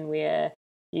meditation where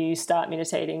you start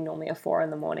meditating normally at 4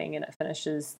 a.m, and it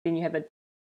finishes, then you have a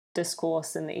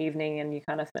discourse in the evening, and you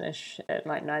kind of finish at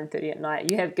like 9:30 at night.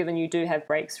 You do have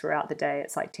breaks throughout the day.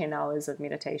 It's like 10 hours of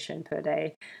meditation per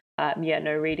day.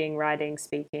 No reading, writing,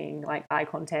 speaking, like eye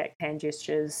contact, hand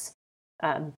gestures,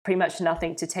 pretty much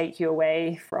nothing to take you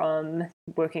away from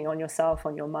working on yourself,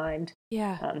 on your mind.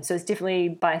 So it's definitely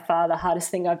by far the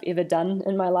hardest thing I've ever done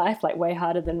in my life, like way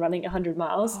harder than running 100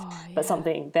 miles, but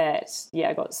something that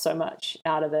I got so much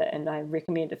out of it, and I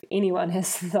recommend if anyone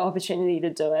has the opportunity to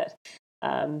do it.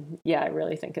 I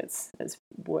really think it's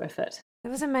worth it. It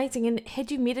was amazing. And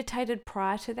had you meditated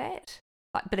prior to that?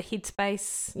 Like a bit of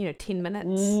headspace, 10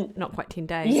 minutes, not quite 10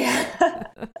 days. Yeah,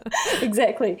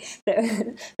 exactly.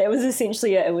 That was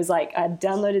essentially it. It was like I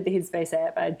downloaded the Headspace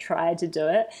app, I tried to do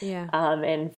it,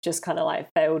 and just kind of like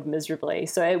failed miserably.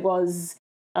 So it was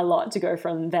a lot to go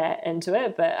from that into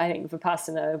it. But I think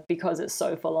Vipassana, because it's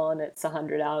so full on, it's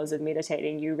 100 hours of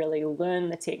meditating, you really learn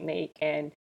the technique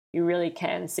and you really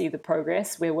can see the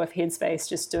progress, where with Headspace,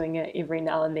 just doing it every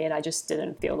now and then, I just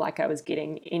didn't feel like I was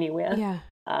getting anywhere.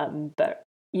 But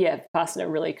Vipassana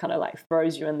really kind of like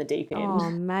throws you in the deep end. Oh,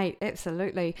 mate,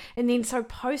 absolutely. And then so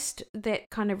post that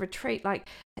kind of retreat, like,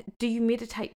 do you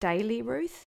meditate daily,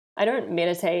 Ruth? I don't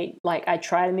meditate, like I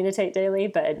try to meditate daily,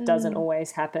 but it doesn't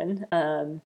always happen.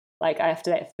 Like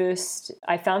after that first,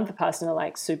 I found Vipassana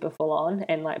like super full on,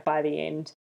 and like by the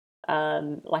end,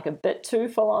 like a bit too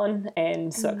full on,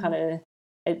 and so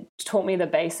it taught me the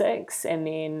basics, and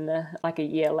then like a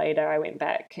year later I went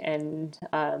back and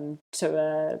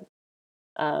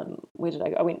where did I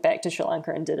go? I went back to Sri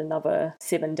Lanka and did another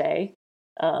 7-day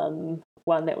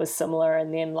one that was similar,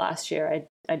 and then last year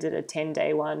I did a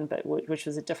 10-day one, but which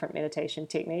was a different meditation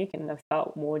technique, and I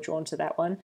felt more drawn to that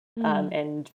one.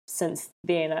 And since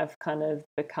then I've kind of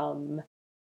become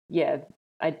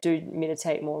I do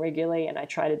meditate more regularly, and I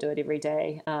try to do it every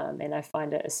day, and I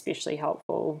find it especially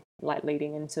helpful like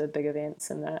leading into big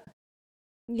events and that.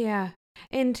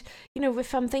 And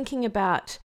if I'm thinking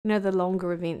about the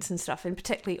longer events and stuff, and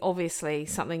particularly obviously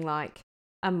something like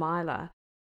a miler,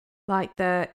 like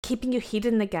the keeping your head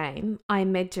in the game, I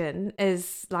imagine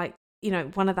is like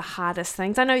one of the hardest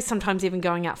things. I know sometimes even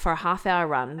going out for a half-hour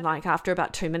run, like after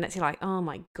about 2 minutes, you're like, oh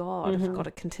my God, I've got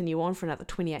to continue on for another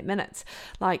 28 minutes.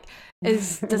 Like,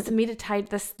 does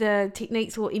the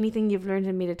techniques or anything you've learned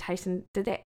in meditation, did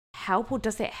that help, or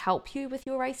does that help you with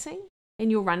your racing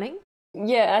and your running?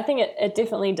 Yeah, I think it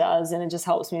definitely does. And it just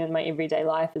helps me in my everyday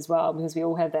life as well, because we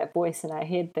all have that voice in our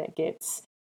head that gets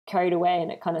carried away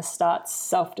and it kind of starts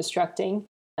self-destructing.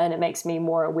 And it makes me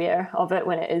more aware of it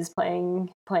when it is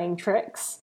playing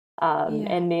tricks.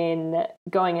 And then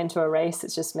going into a race,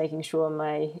 it's just making sure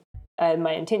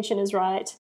my intention is right.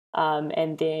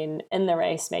 And then in the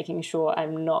race, making sure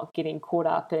I'm not getting caught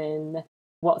up in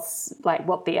what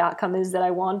the outcome is that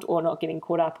I want, or not getting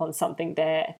caught up on something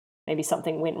that maybe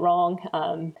something went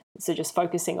wrong. So just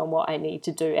focusing on what I need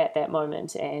to do at that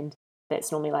moment. And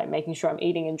that's normally like making sure I'm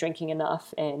eating and drinking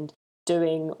enough and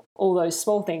doing all those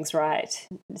small things right.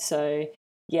 So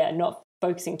yeah, not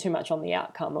focusing too much on the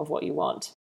outcome of what you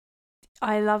want.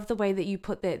 I love the way that you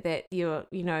put that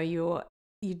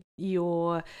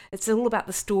it's all about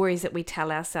the stories that we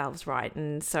tell ourselves, right?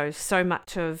 And so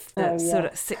much of the sort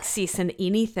of success in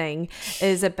anything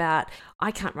is about, I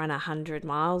can't run 100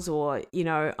 miles, or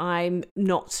I'm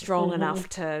not strong enough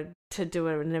to do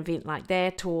an event like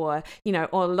that, or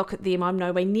or look at them, I'm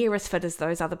nowhere near as fit as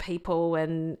those other people,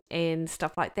 and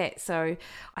stuff like that. So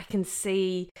I can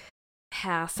see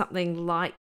how something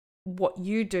like what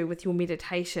you do with your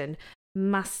meditation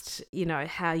must,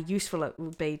 how useful it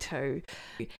would be to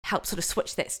help sort of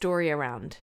switch that story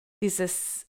around. There's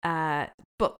this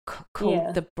book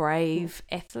called The Brave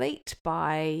Athlete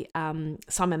by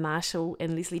Simon Marshall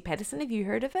and Leslie Patterson. Have you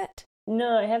heard of it?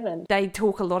 No, I haven't. They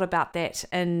talk a lot about that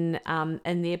in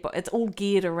their book. It's all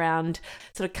geared around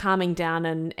sort of calming down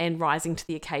and rising to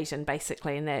the occasion,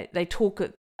 basically. And they talk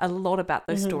a lot about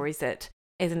those stories that,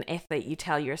 as an athlete, you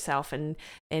tell yourself, and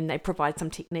they provide some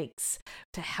techniques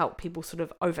to help people sort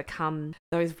of overcome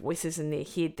those voices in their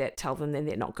head that tell them that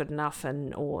they're not good enough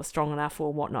or strong enough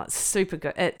or whatnot. It's super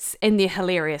good. And they're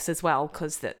hilarious as well,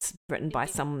 because it's written by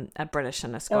a British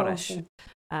and a Scottish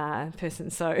person,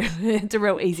 so it's a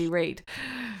real easy read.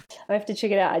 I have to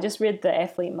check it out. I just read the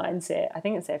Athlete Mindset. I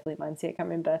think it's Athlete Mindset. I can't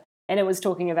remember. And it was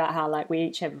talking about how like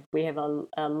we have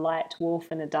a light wolf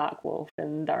and a dark wolf,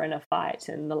 and they're in a fight.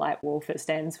 And the light wolf, it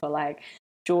stands for like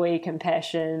joy,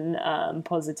 compassion,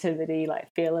 positivity, like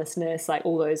fearlessness, like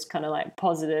all those kind of like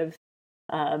positive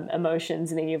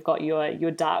emotions. And then you've got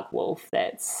your dark wolf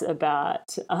that's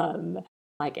about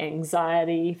like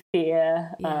anxiety,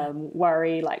 fear,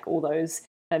 worry, like all those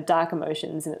dark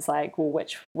emotions. And it's like, well,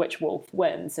 which wolf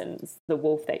wins? And it's the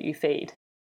wolf that you feed.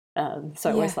 So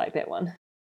I always like that one.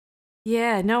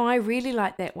 Yeah, no, I really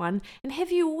like that one. And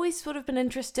have you always sort of been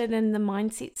interested in the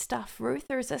mindset stuff, Ruth,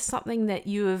 or is this something that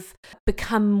you have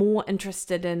become more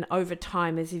interested in over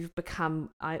time as you've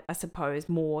become, I suppose,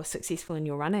 more successful in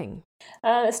your running?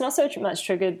 It's not so much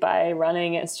triggered by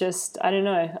running. It's just, I don't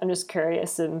know, I'm just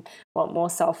curious and want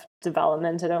more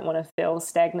self-development. I don't want to feel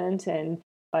stagnant. And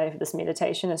by this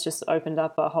meditation, it's just opened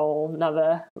up a whole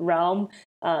nother realm,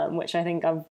 which I think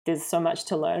there's so much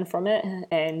to learn from it.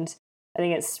 And I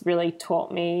think it's really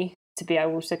taught me to be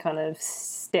able to kind of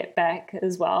step back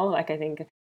as well. Like I think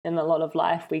in a lot of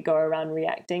life, we go around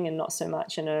reacting and not so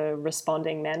much in a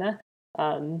responding manner.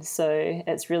 So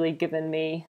it's really given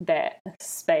me that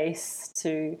space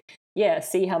to,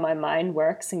 see how my mind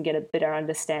works and get a better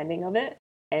understanding of it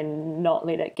and not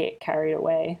let it get carried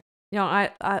away. I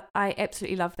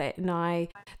absolutely love that. And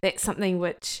that's something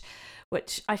which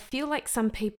I feel like some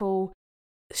people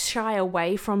shy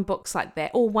away from books like that,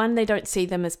 or one, they don't see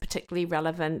them as particularly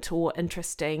relevant or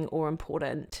interesting or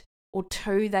important, or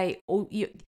two,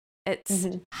 it's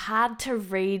hard to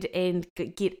read and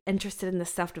get interested in the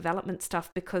self-development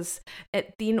stuff, because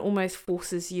it then almost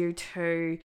forces you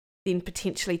to then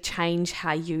potentially change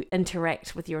how you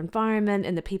interact with your environment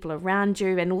and the people around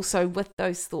you, and also with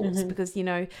those thoughts, because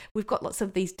we've got lots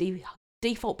of these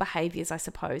default behaviors, I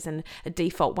suppose, and a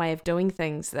default way of doing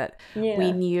things that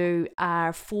when you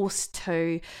are forced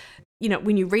to,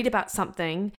 when you read about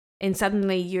something and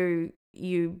suddenly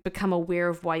you become aware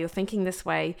of why you're thinking this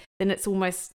way, then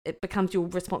it becomes your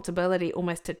responsibility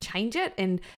almost to change it,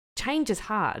 and change is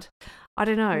hard. I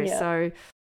don't know. Yeah. So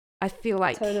I feel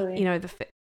like, totally.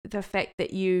 The fact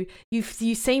that you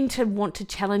seem to want to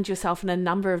challenge yourself in a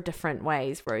number of different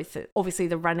ways, Ruth. Obviously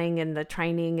the running and the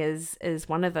training is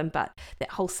one of them, but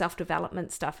that whole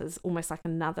self-development stuff is almost like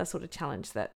another sort of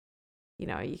challenge that you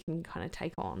can kind of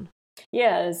take on.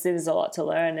 Yeah, there's a lot to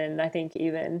learn, and I think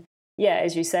even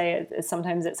as you say,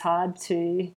 sometimes it's hard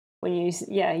to, when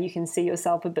you can see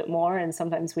yourself a bit more, and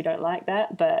sometimes we don't like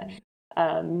that, but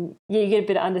you get a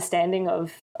bit of understanding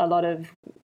of a lot of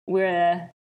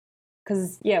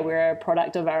because we're a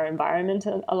product of our environment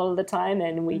a lot of the time,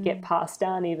 and we get passed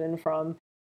down even from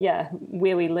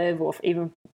where we live, or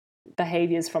even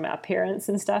behaviors from our parents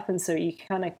and stuff. And so you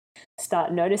kind of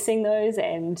start noticing those,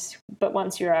 but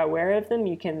once you're aware of them,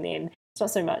 you can then, it's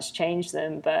not so much change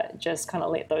them, but just kind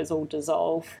of let those all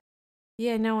dissolve.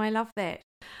 Yeah, no, I love that.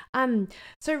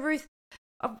 So Ruth,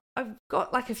 I've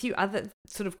got like a few other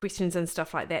sort of questions and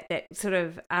stuff like that sort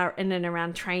of are in and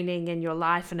around training and your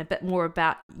life, and a bit more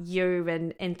about you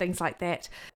and things like that.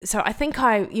 So I think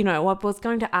I was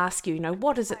going to ask you,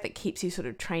 what is it that keeps you sort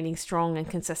of training strong and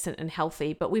consistent and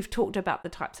healthy? But we've talked about the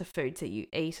types of foods that you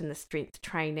eat and the strength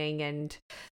training and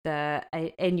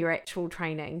your actual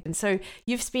training. And so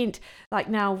you've spent like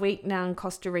now a week now in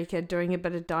Costa Rica doing a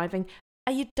bit of diving.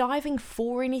 Are you diving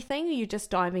for anything, or are you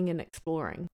just diving and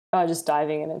exploring? Oh, just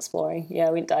diving and exploring. Yeah,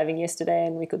 I went diving yesterday,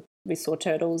 and we saw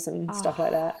turtles and stuff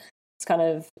like that. It's kind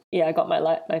of, I got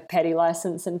my PADI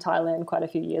license in Thailand quite a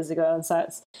few years ago, and so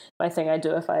it's my thing I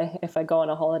do if I go on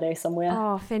a holiday somewhere.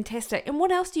 Oh, fantastic. And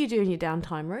what else do you do in your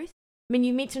downtime, Ruth? I mean,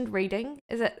 you mentioned reading.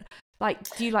 Is it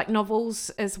like, do you like novels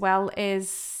as well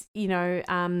as,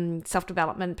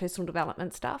 self-development, personal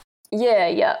development stuff?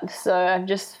 Yeah. So I've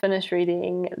just finished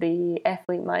reading The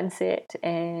Athlete Mindset,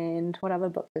 and what other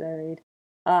book did I read?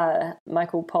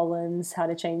 Michael Pollan's How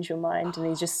to Change Your Mind, and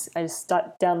I just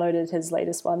downloaded his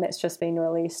latest one that's just been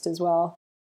released as well.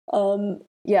 I'm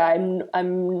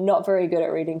not very good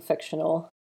at reading fictional.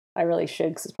 I really should,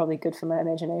 because it's probably good for my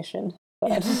imagination.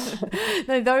 But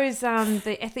no, those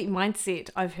the Athlete Mindset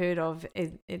I've heard of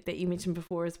that you mentioned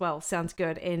before as well sounds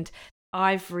good, and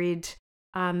I've read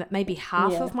maybe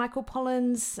half of Michael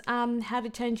Pollan's How to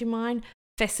Change Your Mind.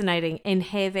 Fascinating, and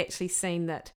have actually seen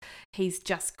that he's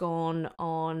just gone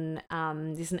on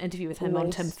there's an interview with him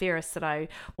on Tim Ferriss that I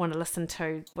want to listen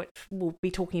to, which will be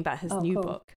talking about his new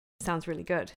book. Sounds really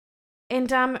good.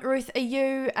 And Ruth, do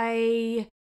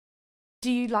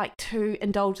you like to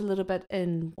indulge a little bit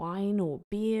in wine or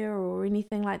beer or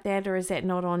anything like that, or is that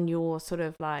not on your sort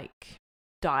of like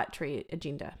dietary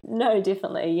agenda? No,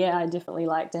 definitely. I definitely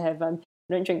like to have I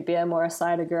don't drink beer, I'm more a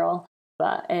cider girl.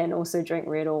 And also drink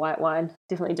red or white wine.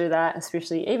 Definitely do that,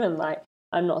 especially even like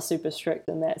I'm not super strict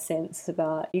in that sense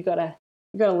about you gotta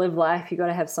live life, you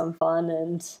gotta have some fun,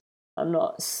 and I'm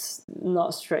not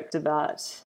strict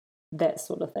about that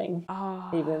sort of thing,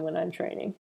 even when I'm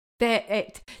training.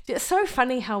 It's so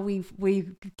funny how we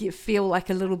feel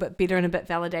like a little bit better and a bit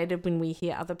validated when we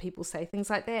hear other people say things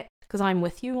like that, because I'm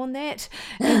with you on that.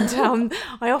 And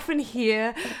I often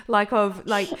hear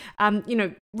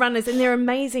runners, and they're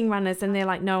amazing runners, and they're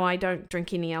like, no, I don't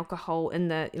drink any alcohol in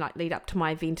the lead up to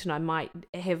my event, and I might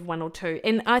have one or two.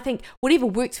 And I think whatever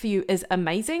works for you is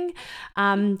amazing.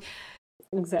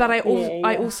 Exactly. But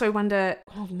I also wonder,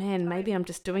 oh man, maybe I'm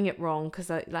just doing it wrong,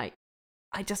 because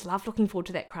I just love looking forward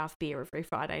to that craft beer every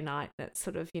Friday night. That's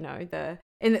sort of, and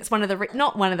it's one of the,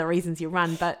 not one of the reasons you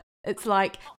run, but it's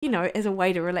like, as a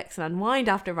way to relax and unwind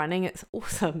after running, it's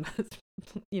awesome. It's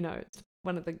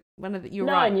one of the, you're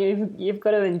right. And you've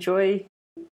got to enjoy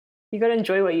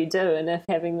what you do. And if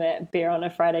having that beer on a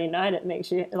Friday night, it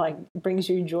makes you brings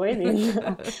you joy,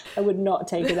 then I would not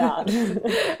take it out.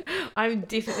 I'm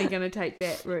definitely going to take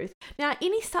that, Ruth. Now,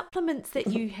 any supplements that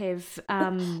you have,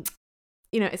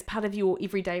 as part of your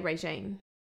everyday regime?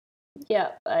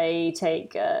 Yeah, I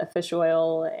take fish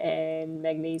oil and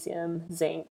magnesium,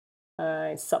 zinc.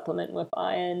 I supplement with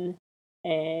iron,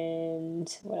 and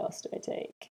what else do I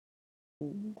take?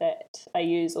 That I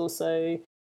use also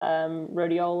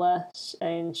rhodiola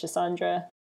and schisandra,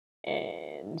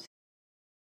 and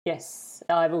yes,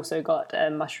 I've also got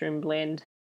a mushroom blend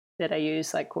that I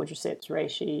use, like cordyceps,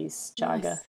 reishi, chaga.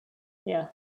 Nice. Yeah.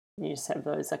 You just have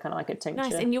those, kind of like a tincture.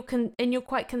 Nice, and you're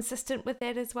quite consistent with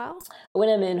that as well? When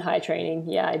I'm in high training,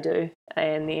 yeah, I do.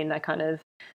 And then I kind of,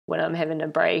 when I'm having a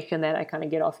break and that, I kind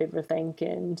of get off everything,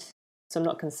 and so I'm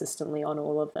not consistently on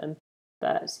all of them.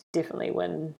 But definitely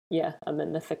when, I'm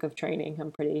in the thick of training,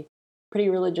 I'm pretty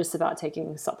religious about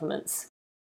taking supplements.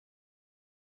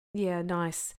 Yeah,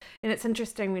 nice. And it's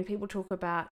interesting when people talk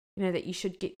about, that you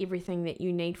should get everything that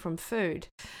you need from food.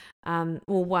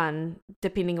 One,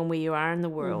 depending on where you are in the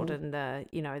world, and the,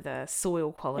 the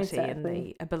soil quality, and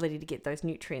the ability to get those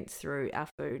nutrients through our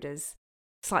food is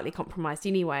slightly compromised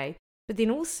anyway. But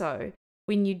then also,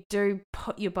 when you do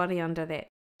put your body under that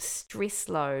stress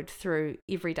load through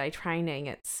everyday training,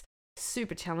 it's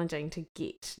super challenging to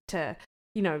get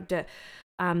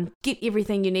get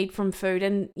everything you need from food.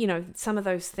 And some of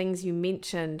those things you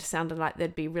mentioned sounded like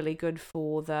they'd be really good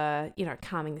for the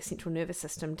calming the central nervous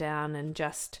system down, and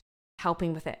just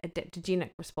helping with that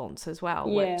adaptogenic response as well,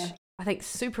 Yeah. which I think is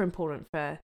super important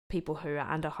for people who are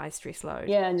under high stress load.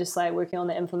 Yeah, and just like working on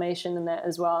the inflammation and that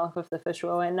as well with the fish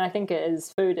oil. And I think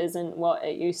food isn't what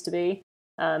it used to be.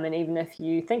 And even if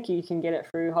you think you can get it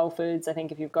through Whole Foods, I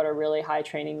think if you've got a really high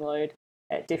training load,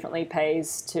 it definitely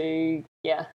pays to,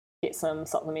 get some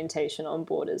supplementation on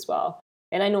board as well.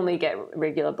 And I normally get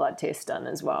regular blood tests done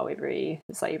as well every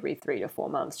 3 to 4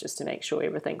 months just to make sure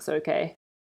everything's okay.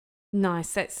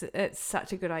 Nice. It's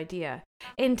such a good idea.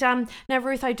 And now,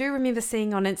 Ruth, I do remember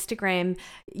seeing on Instagram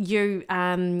you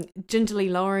gingerly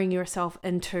lowering yourself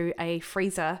into a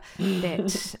freezer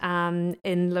that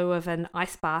in lieu of an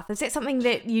ice bath. Is that something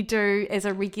that you do as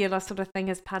a regular sort of thing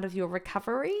as part of your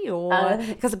recovery? Or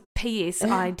because P.S.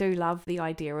 I do love the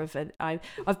idea of it.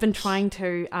 I've been trying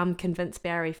to convince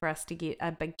Barry for us to get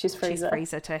a big chest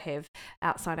freezer to have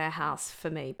outside our house for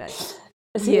me, but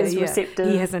Is he as receptive?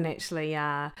 He hasn't actually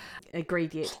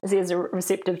agreed yet. Is he as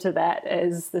receptive to that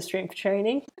as the strength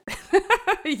training?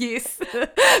 Yes,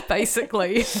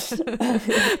 basically.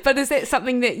 But is that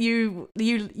something that you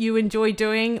enjoy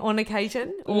doing on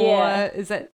occasion, or is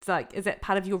that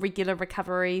part of your regular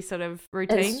recovery sort of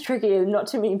routine? It's tricky. Not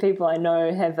too many people I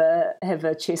know have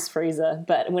a chest freezer,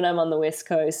 but when I'm on the West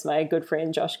Coast, my good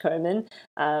friend Josh Coleman,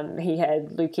 he had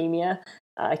leukemia.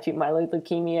 Acute myeloid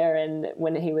leukemia, and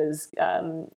when he was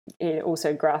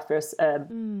also graft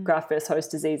versus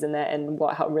host disease and that, and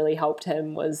what really helped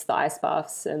him was the ice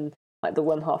baths and like the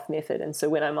Wim Hof method. And so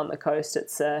when I'm on the coast,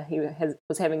 it's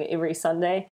was having it every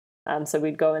Sunday. So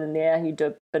we'd go in there, he'd do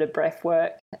a bit of breath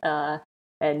work, and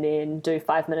then do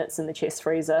 5 minutes in the chest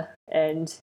freezer,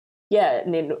 and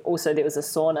then also there was a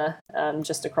sauna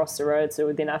just across the road.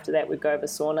 So then after that, we'd go over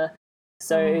sauna.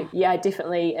 So I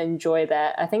definitely enjoy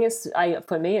that. I think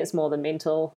for me it's more the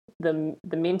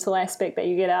mental aspect that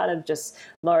you get out of just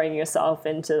lowering yourself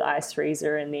into the ice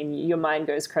freezer, and then your mind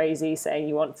goes crazy saying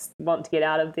you want to get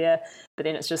out of there, but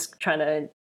then it's just trying to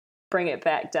bring it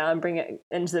back down, bring it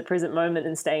into the present moment,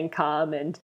 and staying calm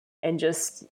and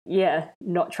just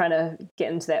not trying to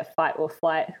get into that fight or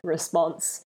flight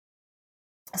response.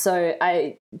 So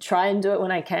I try and do it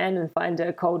when I can and find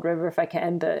a cold river if I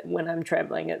can, but when I'm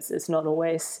traveling, it's not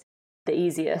always the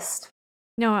easiest.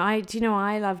 No,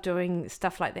 I love doing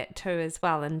stuff like that too as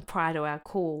well. And prior to our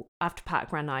call after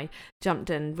park run, I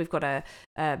jumped in. We've got a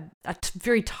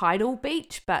very tidal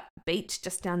beach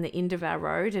just down the end of our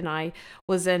road, and I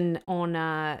was in on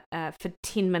for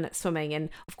 10 minutes swimming, and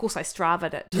of course I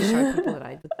Strava'd it to show people that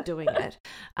I was doing it.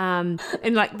 And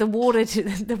like the water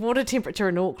temperature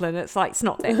in Auckland, it's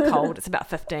not that cold. It's about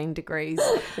 15 degrees.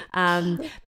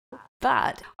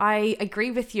 But I agree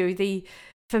with you.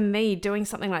 For me, doing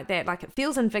something like that, like it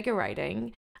feels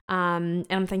invigorating, and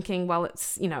I'm thinking, well,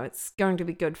 it's going to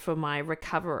be good for my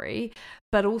recovery,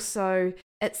 but also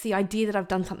it's the idea that I've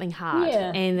done something hard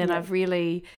and that I've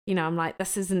really, I'm like,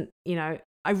 this isn't,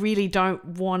 I really don't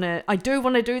want to. I do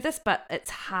want to do this, but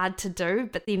it's hard to do.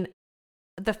 But then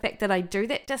the fact that I do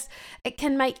that, it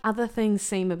can make other things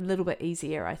seem a little bit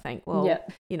easier. I think. Well,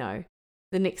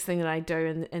 the next thing that I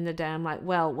do in the day, I'm like,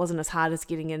 well, it wasn't as hard as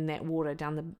getting in that water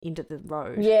down the end of the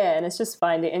road. Yeah, and it's just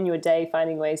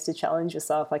finding ways to challenge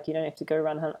yourself. Like you don't have to go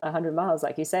run 100 miles,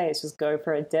 like you say. It's just go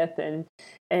for a dip in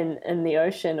the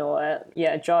ocean, or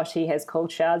Josh, he has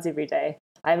cold showers every day.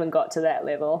 I haven't got to that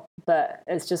level, but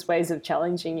it's just ways of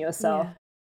challenging yourself. Yeah.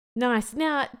 Nice.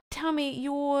 Now, tell me,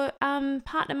 your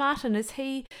partner Martin, is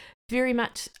he very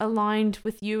much aligned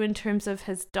with you in terms of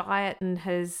his diet and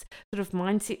his sort of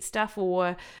mindset stuff,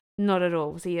 or not at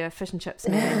all? Was he a fish and chips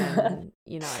man?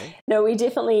 And, no, we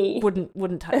definitely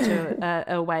wouldn't touch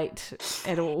a weight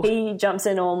at all. He jumps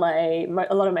in a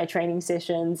lot of my training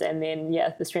sessions, and then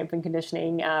the strength and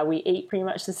conditioning. We eat pretty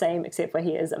much the same, except for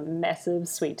he has a massive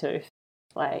sweet tooth.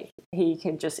 Like he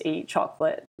can just eat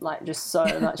chocolate, like just so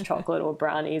much chocolate or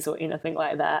brownies or anything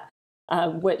like that,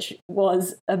 which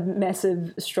was a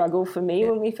massive struggle for me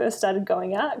when we first started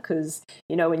going out, because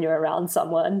when you're around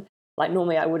someone, like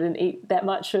normally I wouldn't eat that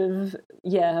much of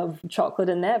chocolate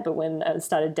and that, but when I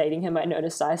started dating him, I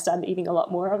noticed I started eating a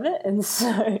lot more of it, and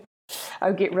so I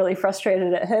would get really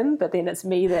frustrated at him, but then it's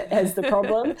me that has the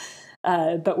problem.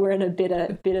 But we're in a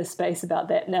better space about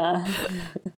that now.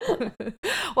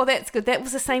 Well, that's good. That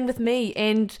was the same with me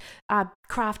and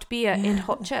craft beer and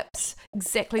hot chips.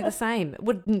 Exactly the same. It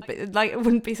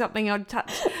wouldn't be something I'd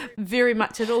touch very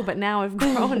much at all. But now I've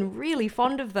grown really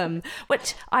fond of them,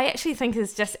 which I actually think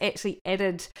has just actually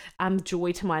added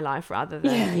joy to my life rather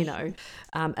than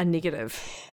a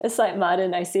negative. It's like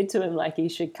Martin. I said to him like he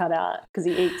should cut out, because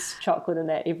he eats chocolate and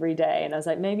that every day, and I was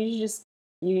like, maybe you just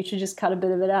you should just cut a bit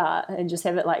of it out and just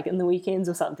have it like in the weekends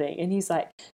or something. And he's like,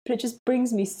 but it just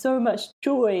brings me so much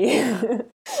joy.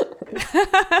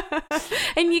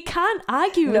 And you can't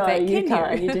argue with that, can you? No, you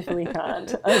can't. You definitely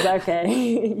can't. I was like,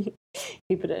 okay,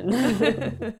 keep it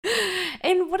in.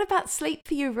 And what about sleep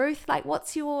for you, Ruth? Like,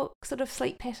 what's your sort of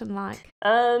sleep pattern like?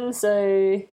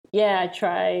 So yeah, I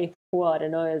try, I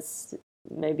don't know, it's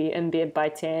maybe in bed by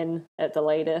 10 at the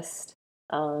latest.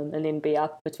 And then be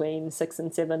up between 6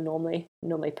 and 7 normally.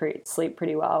 Sleep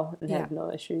pretty well and have no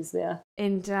issues there.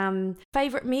 And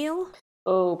favourite meal?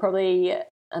 Oh, probably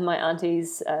my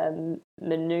auntie's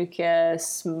Manuka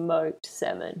smoked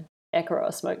salmon.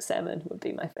 Ekaroa smoked salmon would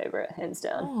be my favourite, hands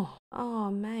down. Oh,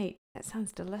 mate, that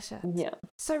sounds delicious. Yeah.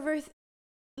 So, Ruth,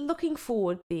 looking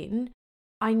forward then,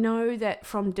 I know that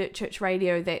from Dirt Church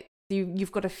Radio that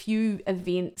you've got a few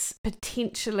events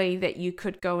potentially that you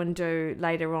could go and do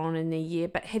later on in the year,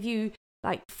 but have you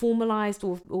like formalized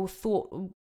or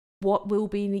thought what will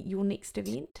be your next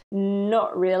event?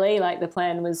 Not really. Like the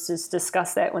plan was just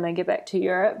discuss that when I get back to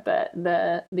Europe, but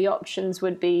the options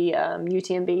would be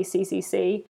UTMB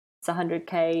CCC. It's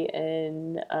 100k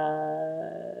in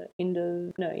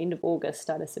end of August,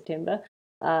 start of September.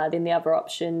 Then the other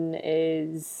option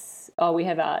is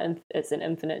it's an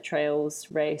Infinite Trails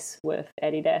race with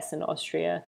Adidas in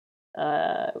Austria,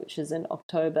 which is in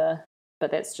October,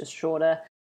 but that's just shorter.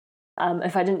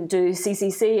 If I didn't do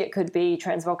CCC, it could be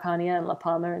Transvolcania in La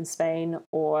Palma in Spain,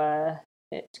 or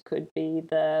it could be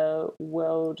the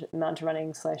World Mountain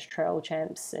Running / Trail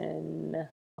Champs in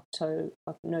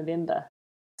November.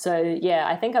 So yeah,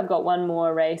 I think I've got one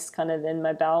more race kind of in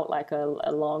my belt, like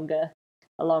a longer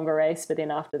race, but then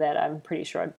after that I'm pretty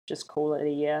sure I'd just call it a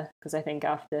year, because I think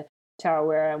after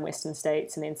Tarawera and Western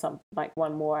States and then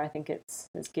one more, I think it's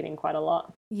getting quite a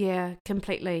lot. Yeah,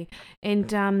 completely.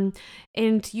 And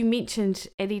you mentioned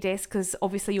Adidas, because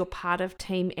obviously you're part of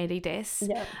Team Adidas.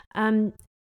 Yeah.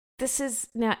 This is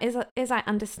now, as I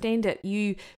understand it,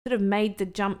 you sort of made the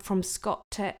jump from Scott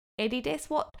to Adidas.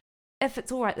 What, if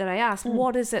it's all right that I ask,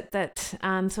 what is it that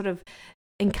sort of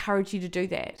encourage you to do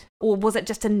that, or was it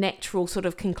just a natural sort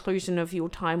of conclusion of your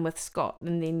time with Scott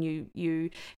and then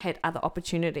you had other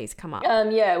opportunities come up?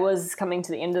 It was coming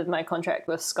to the end of my contract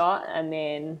with Scott, and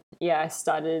then I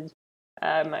started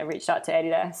I reached out to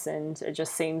Adidas and it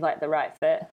just seemed like the right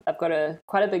fit. I've got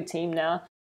quite a big team now,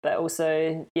 but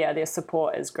also their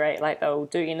support is great. Like they'll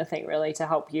do anything really to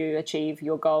help you achieve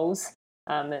your goals,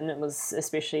 and it was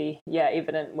especially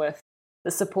evident with the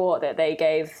support that they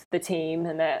gave the team,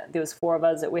 and that there was 4 of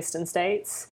us at Western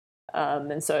States.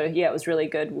 And so, it was really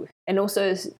good. And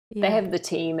also they have the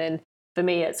team, and for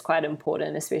me, it's quite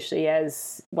important, especially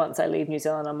as once I leave New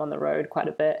Zealand, I'm on the road quite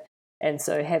a bit. And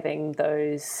so having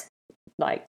those,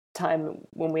 like time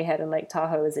when we had in Lake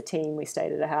Tahoe as a team, we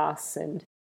stayed at a house, and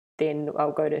then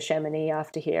I'll go to Chamonix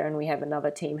after here and we have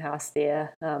another team house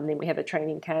there. Then we have a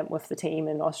training camp with the team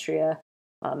in Austria,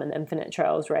 an Infinite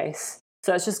Trails race.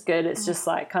 So it's just good. It's just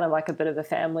like kind of like a bit of a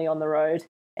family on the road,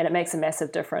 and it makes a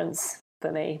massive difference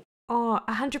for me. Oh,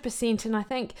 100%. And I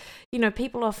think,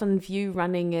 people often view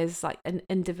running as like an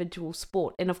individual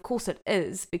sport. And of course it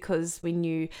is, because when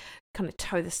you kind of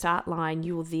toe the start line,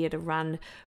 you're there to run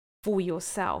for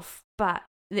yourself. But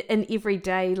in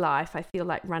everyday life, I feel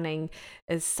like running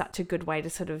is such a good way to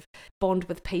sort of bond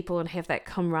with people and have that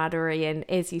camaraderie, and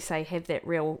as you say, have that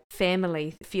real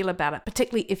family feel about it,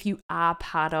 particularly if you are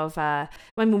part of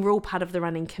we're all part of the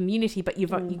running community, but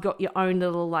you've got your own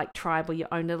little like tribe or your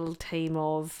own little team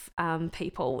of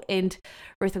people. And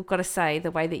Ruth, I've got to say,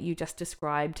 the way that you just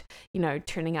described,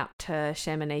 turning up to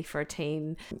Chamonix for a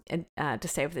team and to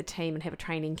stay with the team and have a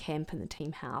training camp in the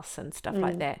team house and stuff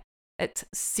like that, it's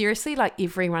seriously like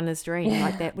every runner's dream.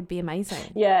 Like that would be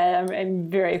amazing.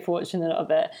 I'm very fortunate of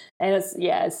it, and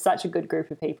it's such a good group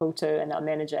of people too. And our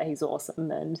manager, he's awesome,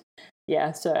 and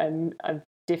so I'm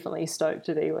definitely stoked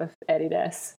to be with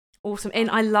Adidas. Awesome.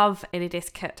 And I love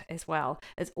Adidas kit as well.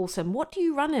 It's awesome. What do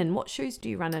you run in? What shoes do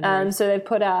you run in? So they've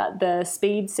put out the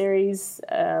Speed Series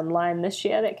line this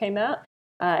year that came out,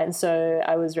 and so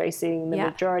I was racing the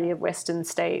majority of Western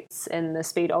States in the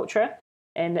Speed Ultra.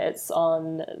 And it's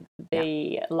on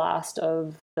the last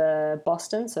of the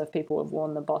Boston. So if people have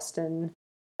worn the Boston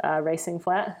racing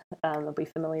flat, they'll be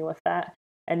familiar with that.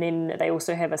 And then they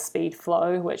also have a Speed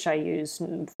Flow, which I use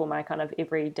for my kind of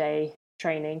everyday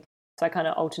training. So I kind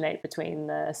of alternate between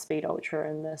the Speed Ultra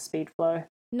and the Speed Flow.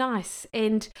 Nice.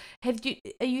 And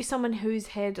are you someone who's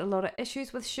had a lot of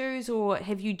issues with shoes, or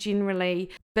have you generally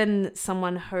been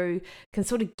someone who can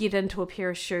sort of get into a pair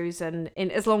of shoes and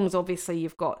as long as obviously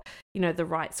you've got, the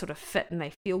right sort of fit and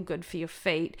they feel good for your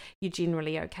feet, you're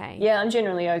generally okay? Yeah, I'm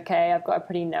generally okay. I've got a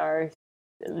pretty narrow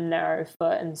narrow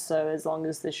foot, and so as long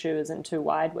as the shoe isn't too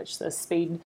wide, which the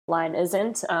speed line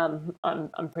isn't,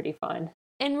 I'm pretty fine.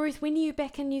 And Ruth, when are you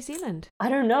back in New Zealand? I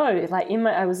don't know. Like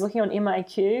I was looking on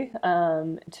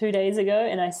MIQ 2 days ago,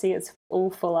 and I see it's all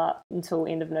full up until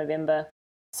end of November.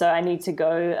 So I need to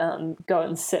go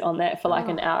and sit on that for like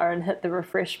an hour and hit the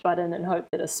refresh button and hope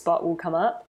that a spot will come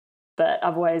up. But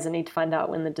otherwise, I need to find out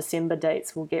when the December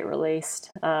dates will get released.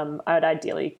 I would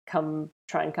ideally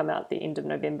try and come out the end of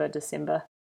November, December.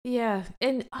 Yeah,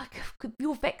 and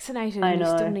you're vaccinated I and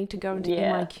know. you still need to go into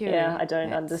MIQ. Yeah, I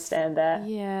don't understand that.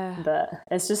 Yeah. But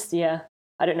it's just,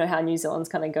 I don't know how New Zealand's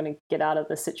kind of going to get out of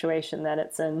the situation that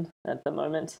it's in at the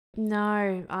moment.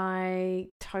 No, I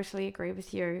totally agree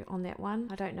with you on that one.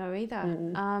 I don't know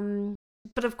either.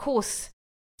 But of course,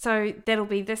 so that'll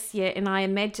be this year, and I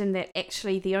imagine that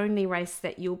actually the only race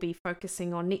that you'll be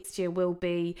focusing on next year will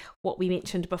be what we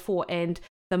mentioned before, and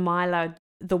the Milo,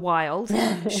 the Wild.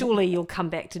 Surely you'll come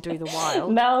back to do the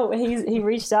Wild. Mel, he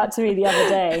reached out to me the other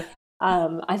day.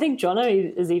 I think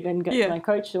Jono is even my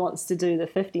coach wants to do the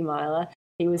 50 miler.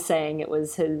 He was saying it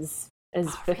was his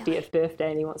 50th birthday,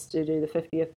 and he wants to do the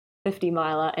 50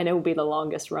 miler, and it will be the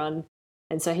longest run.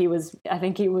 And so I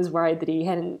think he was worried that he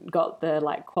hadn't got the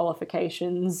like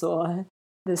qualifications or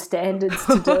the standards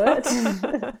to do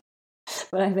it.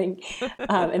 But I think,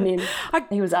 and then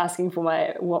he was asking for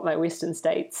what my Western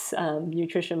States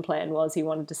nutrition plan was. He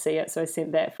wanted to see it, so I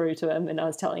sent that through to him, and I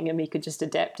was telling him he could just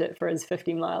adapt it for his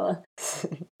 50 miler.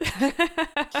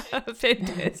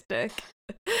 Fantastic.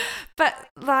 But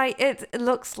like it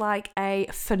looks like a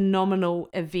phenomenal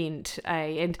event,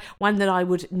 and one that I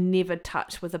would never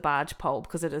touch with a barge pole,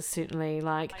 because it is certainly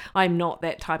like I'm not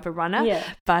that type of runner. Yeah.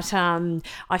 But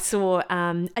I saw.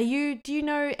 Do you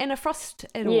know Anna Frost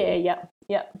at all? Yeah.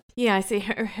 Yeah, I see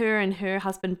her and her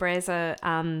husband Braz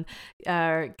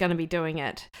are going to be doing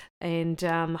it, and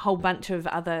a whole bunch of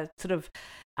other sort of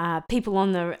people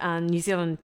on the New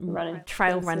Zealand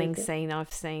trail running scene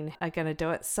I've seen are going to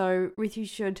do it. So Ruth, you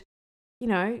should,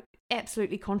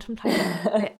 absolutely contemplate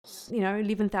that,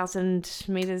 11,000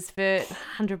 meters vert,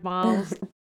 100 miles.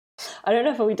 I don't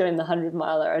know if I'll be doing the 100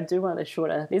 miler. I do one of the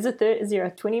shorter. Is there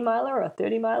a 20 miler or a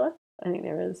 30 miler? I think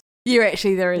there is. Yeah,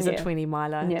 actually there is a 20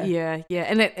 miler. Yeah.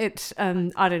 And it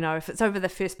I don't know if it's over the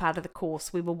first part of the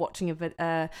course. We were watching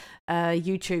a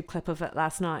YouTube clip of it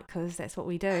last night, because that's what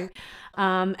we do.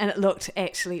 And it looked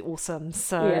actually awesome.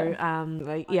 So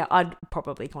I'd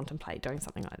probably contemplate doing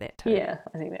something like that too. Yeah,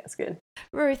 I think that's good.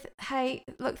 Ruth, hey,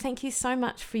 look, thank you so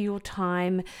much for your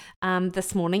time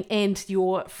this morning and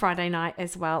your Friday night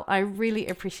as well. I really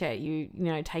appreciate you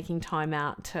taking time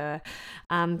out to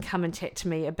come and chat to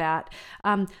me about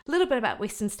a little bit about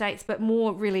Western States, but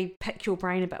more really pick your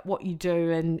brain about what you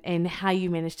do and how you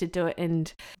manage to do it,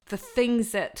 and the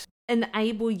things that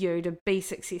enable you to be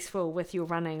successful with your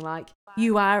running. Like,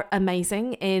 you are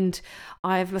amazing, and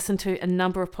I've listened to a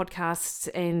number of podcasts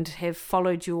and have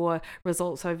followed your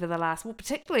results over the last,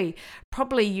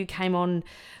 probably you came on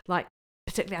like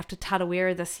particularly after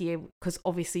Tarawera this year, because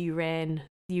obviously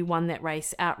you won that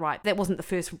race outright. That wasn't the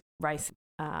first race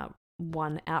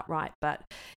won outright, but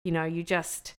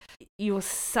you're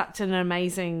such an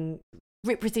amazing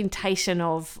representation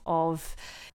of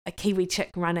a Kiwi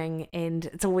chick running, and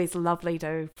it's always lovely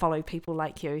to follow people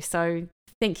like you. So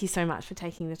thank you so much for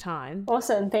taking the time.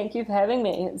 Awesome. Thank you for having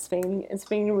me. It's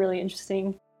been really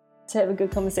interesting to have a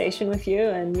good conversation with you,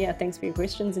 and thanks for your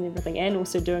questions and everything, and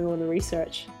also doing all the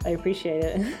research. I appreciate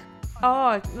it.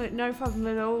 Oh, no problem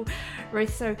at all,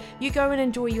 Ruth. So you go and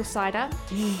enjoy your cider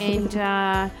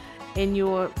and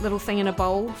your little thing in a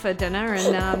bowl for dinner,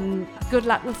 and good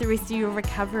luck with the rest of your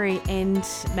recovery and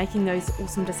making those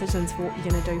awesome decisions for what you're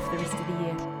going to do for the rest of the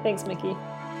year. Thanks, Mickey.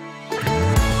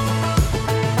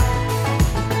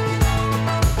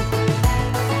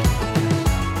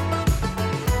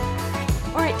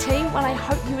 Team, well, I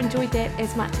hope you enjoyed that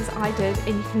as much as I did,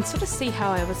 and you can sort of see how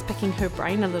I was picking her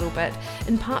brain a little bit,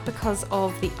 in part because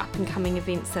of the up and coming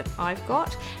events that I've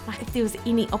got. If there was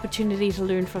any opportunity to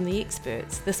learn from the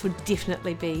experts, this would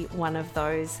definitely be one of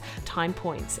those time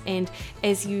points. And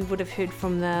as you would have heard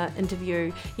from the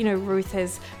interview, Ruth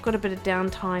has got a bit of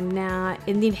downtime now,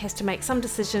 and then has to make some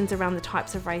decisions around the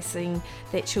types of racing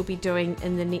that she'll be doing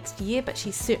in the next year, but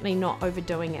she's certainly not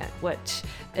overdoing it, which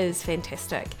is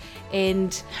fantastic.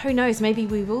 And who knows, maybe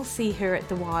we will see her at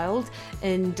the Wild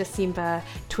in December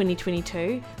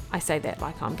 2022. I say that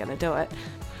like I'm going to do it.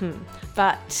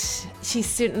 But she's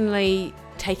certainly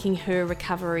taking her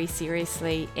recovery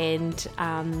seriously, and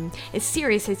as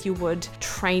serious as you would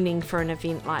training for an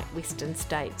event like Western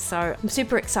States. So I'm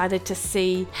super excited to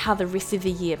see how the rest of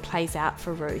the year plays out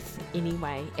for Ruth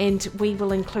anyway. And we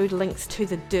will include links to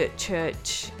the Dirt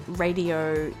Church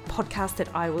radio podcast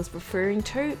that I was referring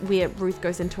to, where Ruth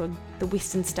goes into the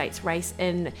Western States race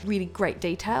in really great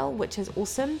detail, which is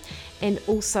awesome, and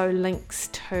also links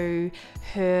to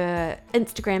her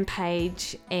Instagram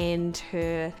page and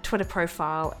her Twitter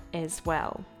profile as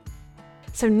well.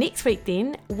 So next week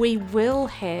then, we will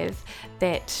have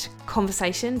that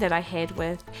conversation that I had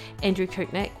with Andrew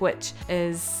Kuknick, which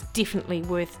is definitely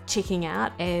worth checking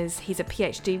out, as he's a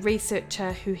PhD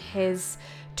researcher who has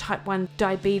type 1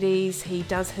 diabetes. He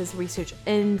does his research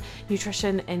in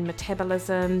nutrition and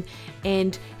metabolism,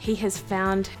 and he has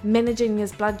found managing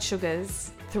his blood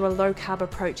sugars through a low carb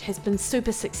approach has been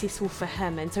super successful for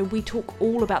him. And so we talk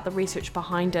all about the research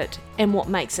behind it and what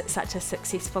makes it such a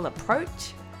successful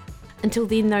approach. Until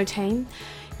then though, team,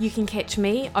 you can catch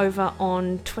me over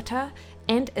on Twitter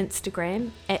and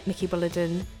Instagram at Mikki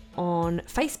Williden, on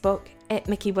Facebook at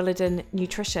Mikki Williden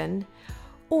Nutrition,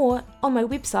 or on my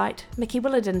website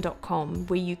mikkiwilliden.com,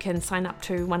 where you can sign up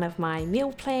to one of my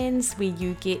meal plans, where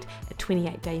you get a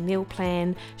 28-day meal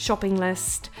plan, shopping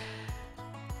list,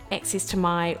 access to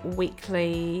my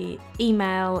weekly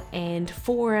email and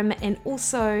forum, and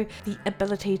also the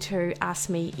ability to ask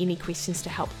me any questions to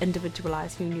help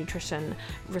individualize your nutrition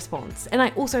response. And I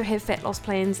also have fat loss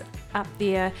plans up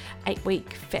there,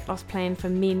 8-week fat loss plan for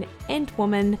men and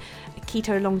women, a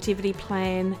keto longevity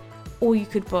plan, or you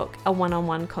could book a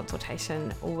one-on-one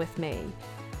consultation with me.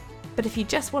 But if you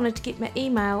just wanted to get my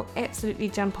email, absolutely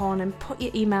jump on and put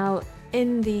your email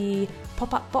in the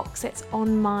pop-up box that's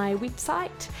on my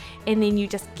website, and then you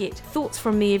just get thoughts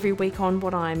from me every week on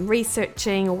what I'm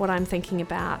researching or what I'm thinking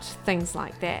about, things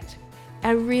like that.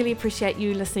 I really appreciate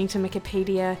you listening to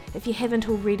Mikkipedia. If you haven't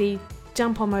already,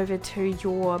 jump on over to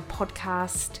your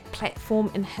podcast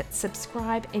platform and hit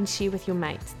subscribe and share with your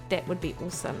mates. That would be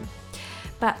awesome.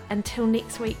 But until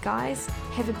next week, guys,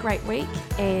 have a great week,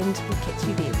 and we'll catch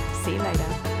you then. See you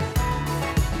later.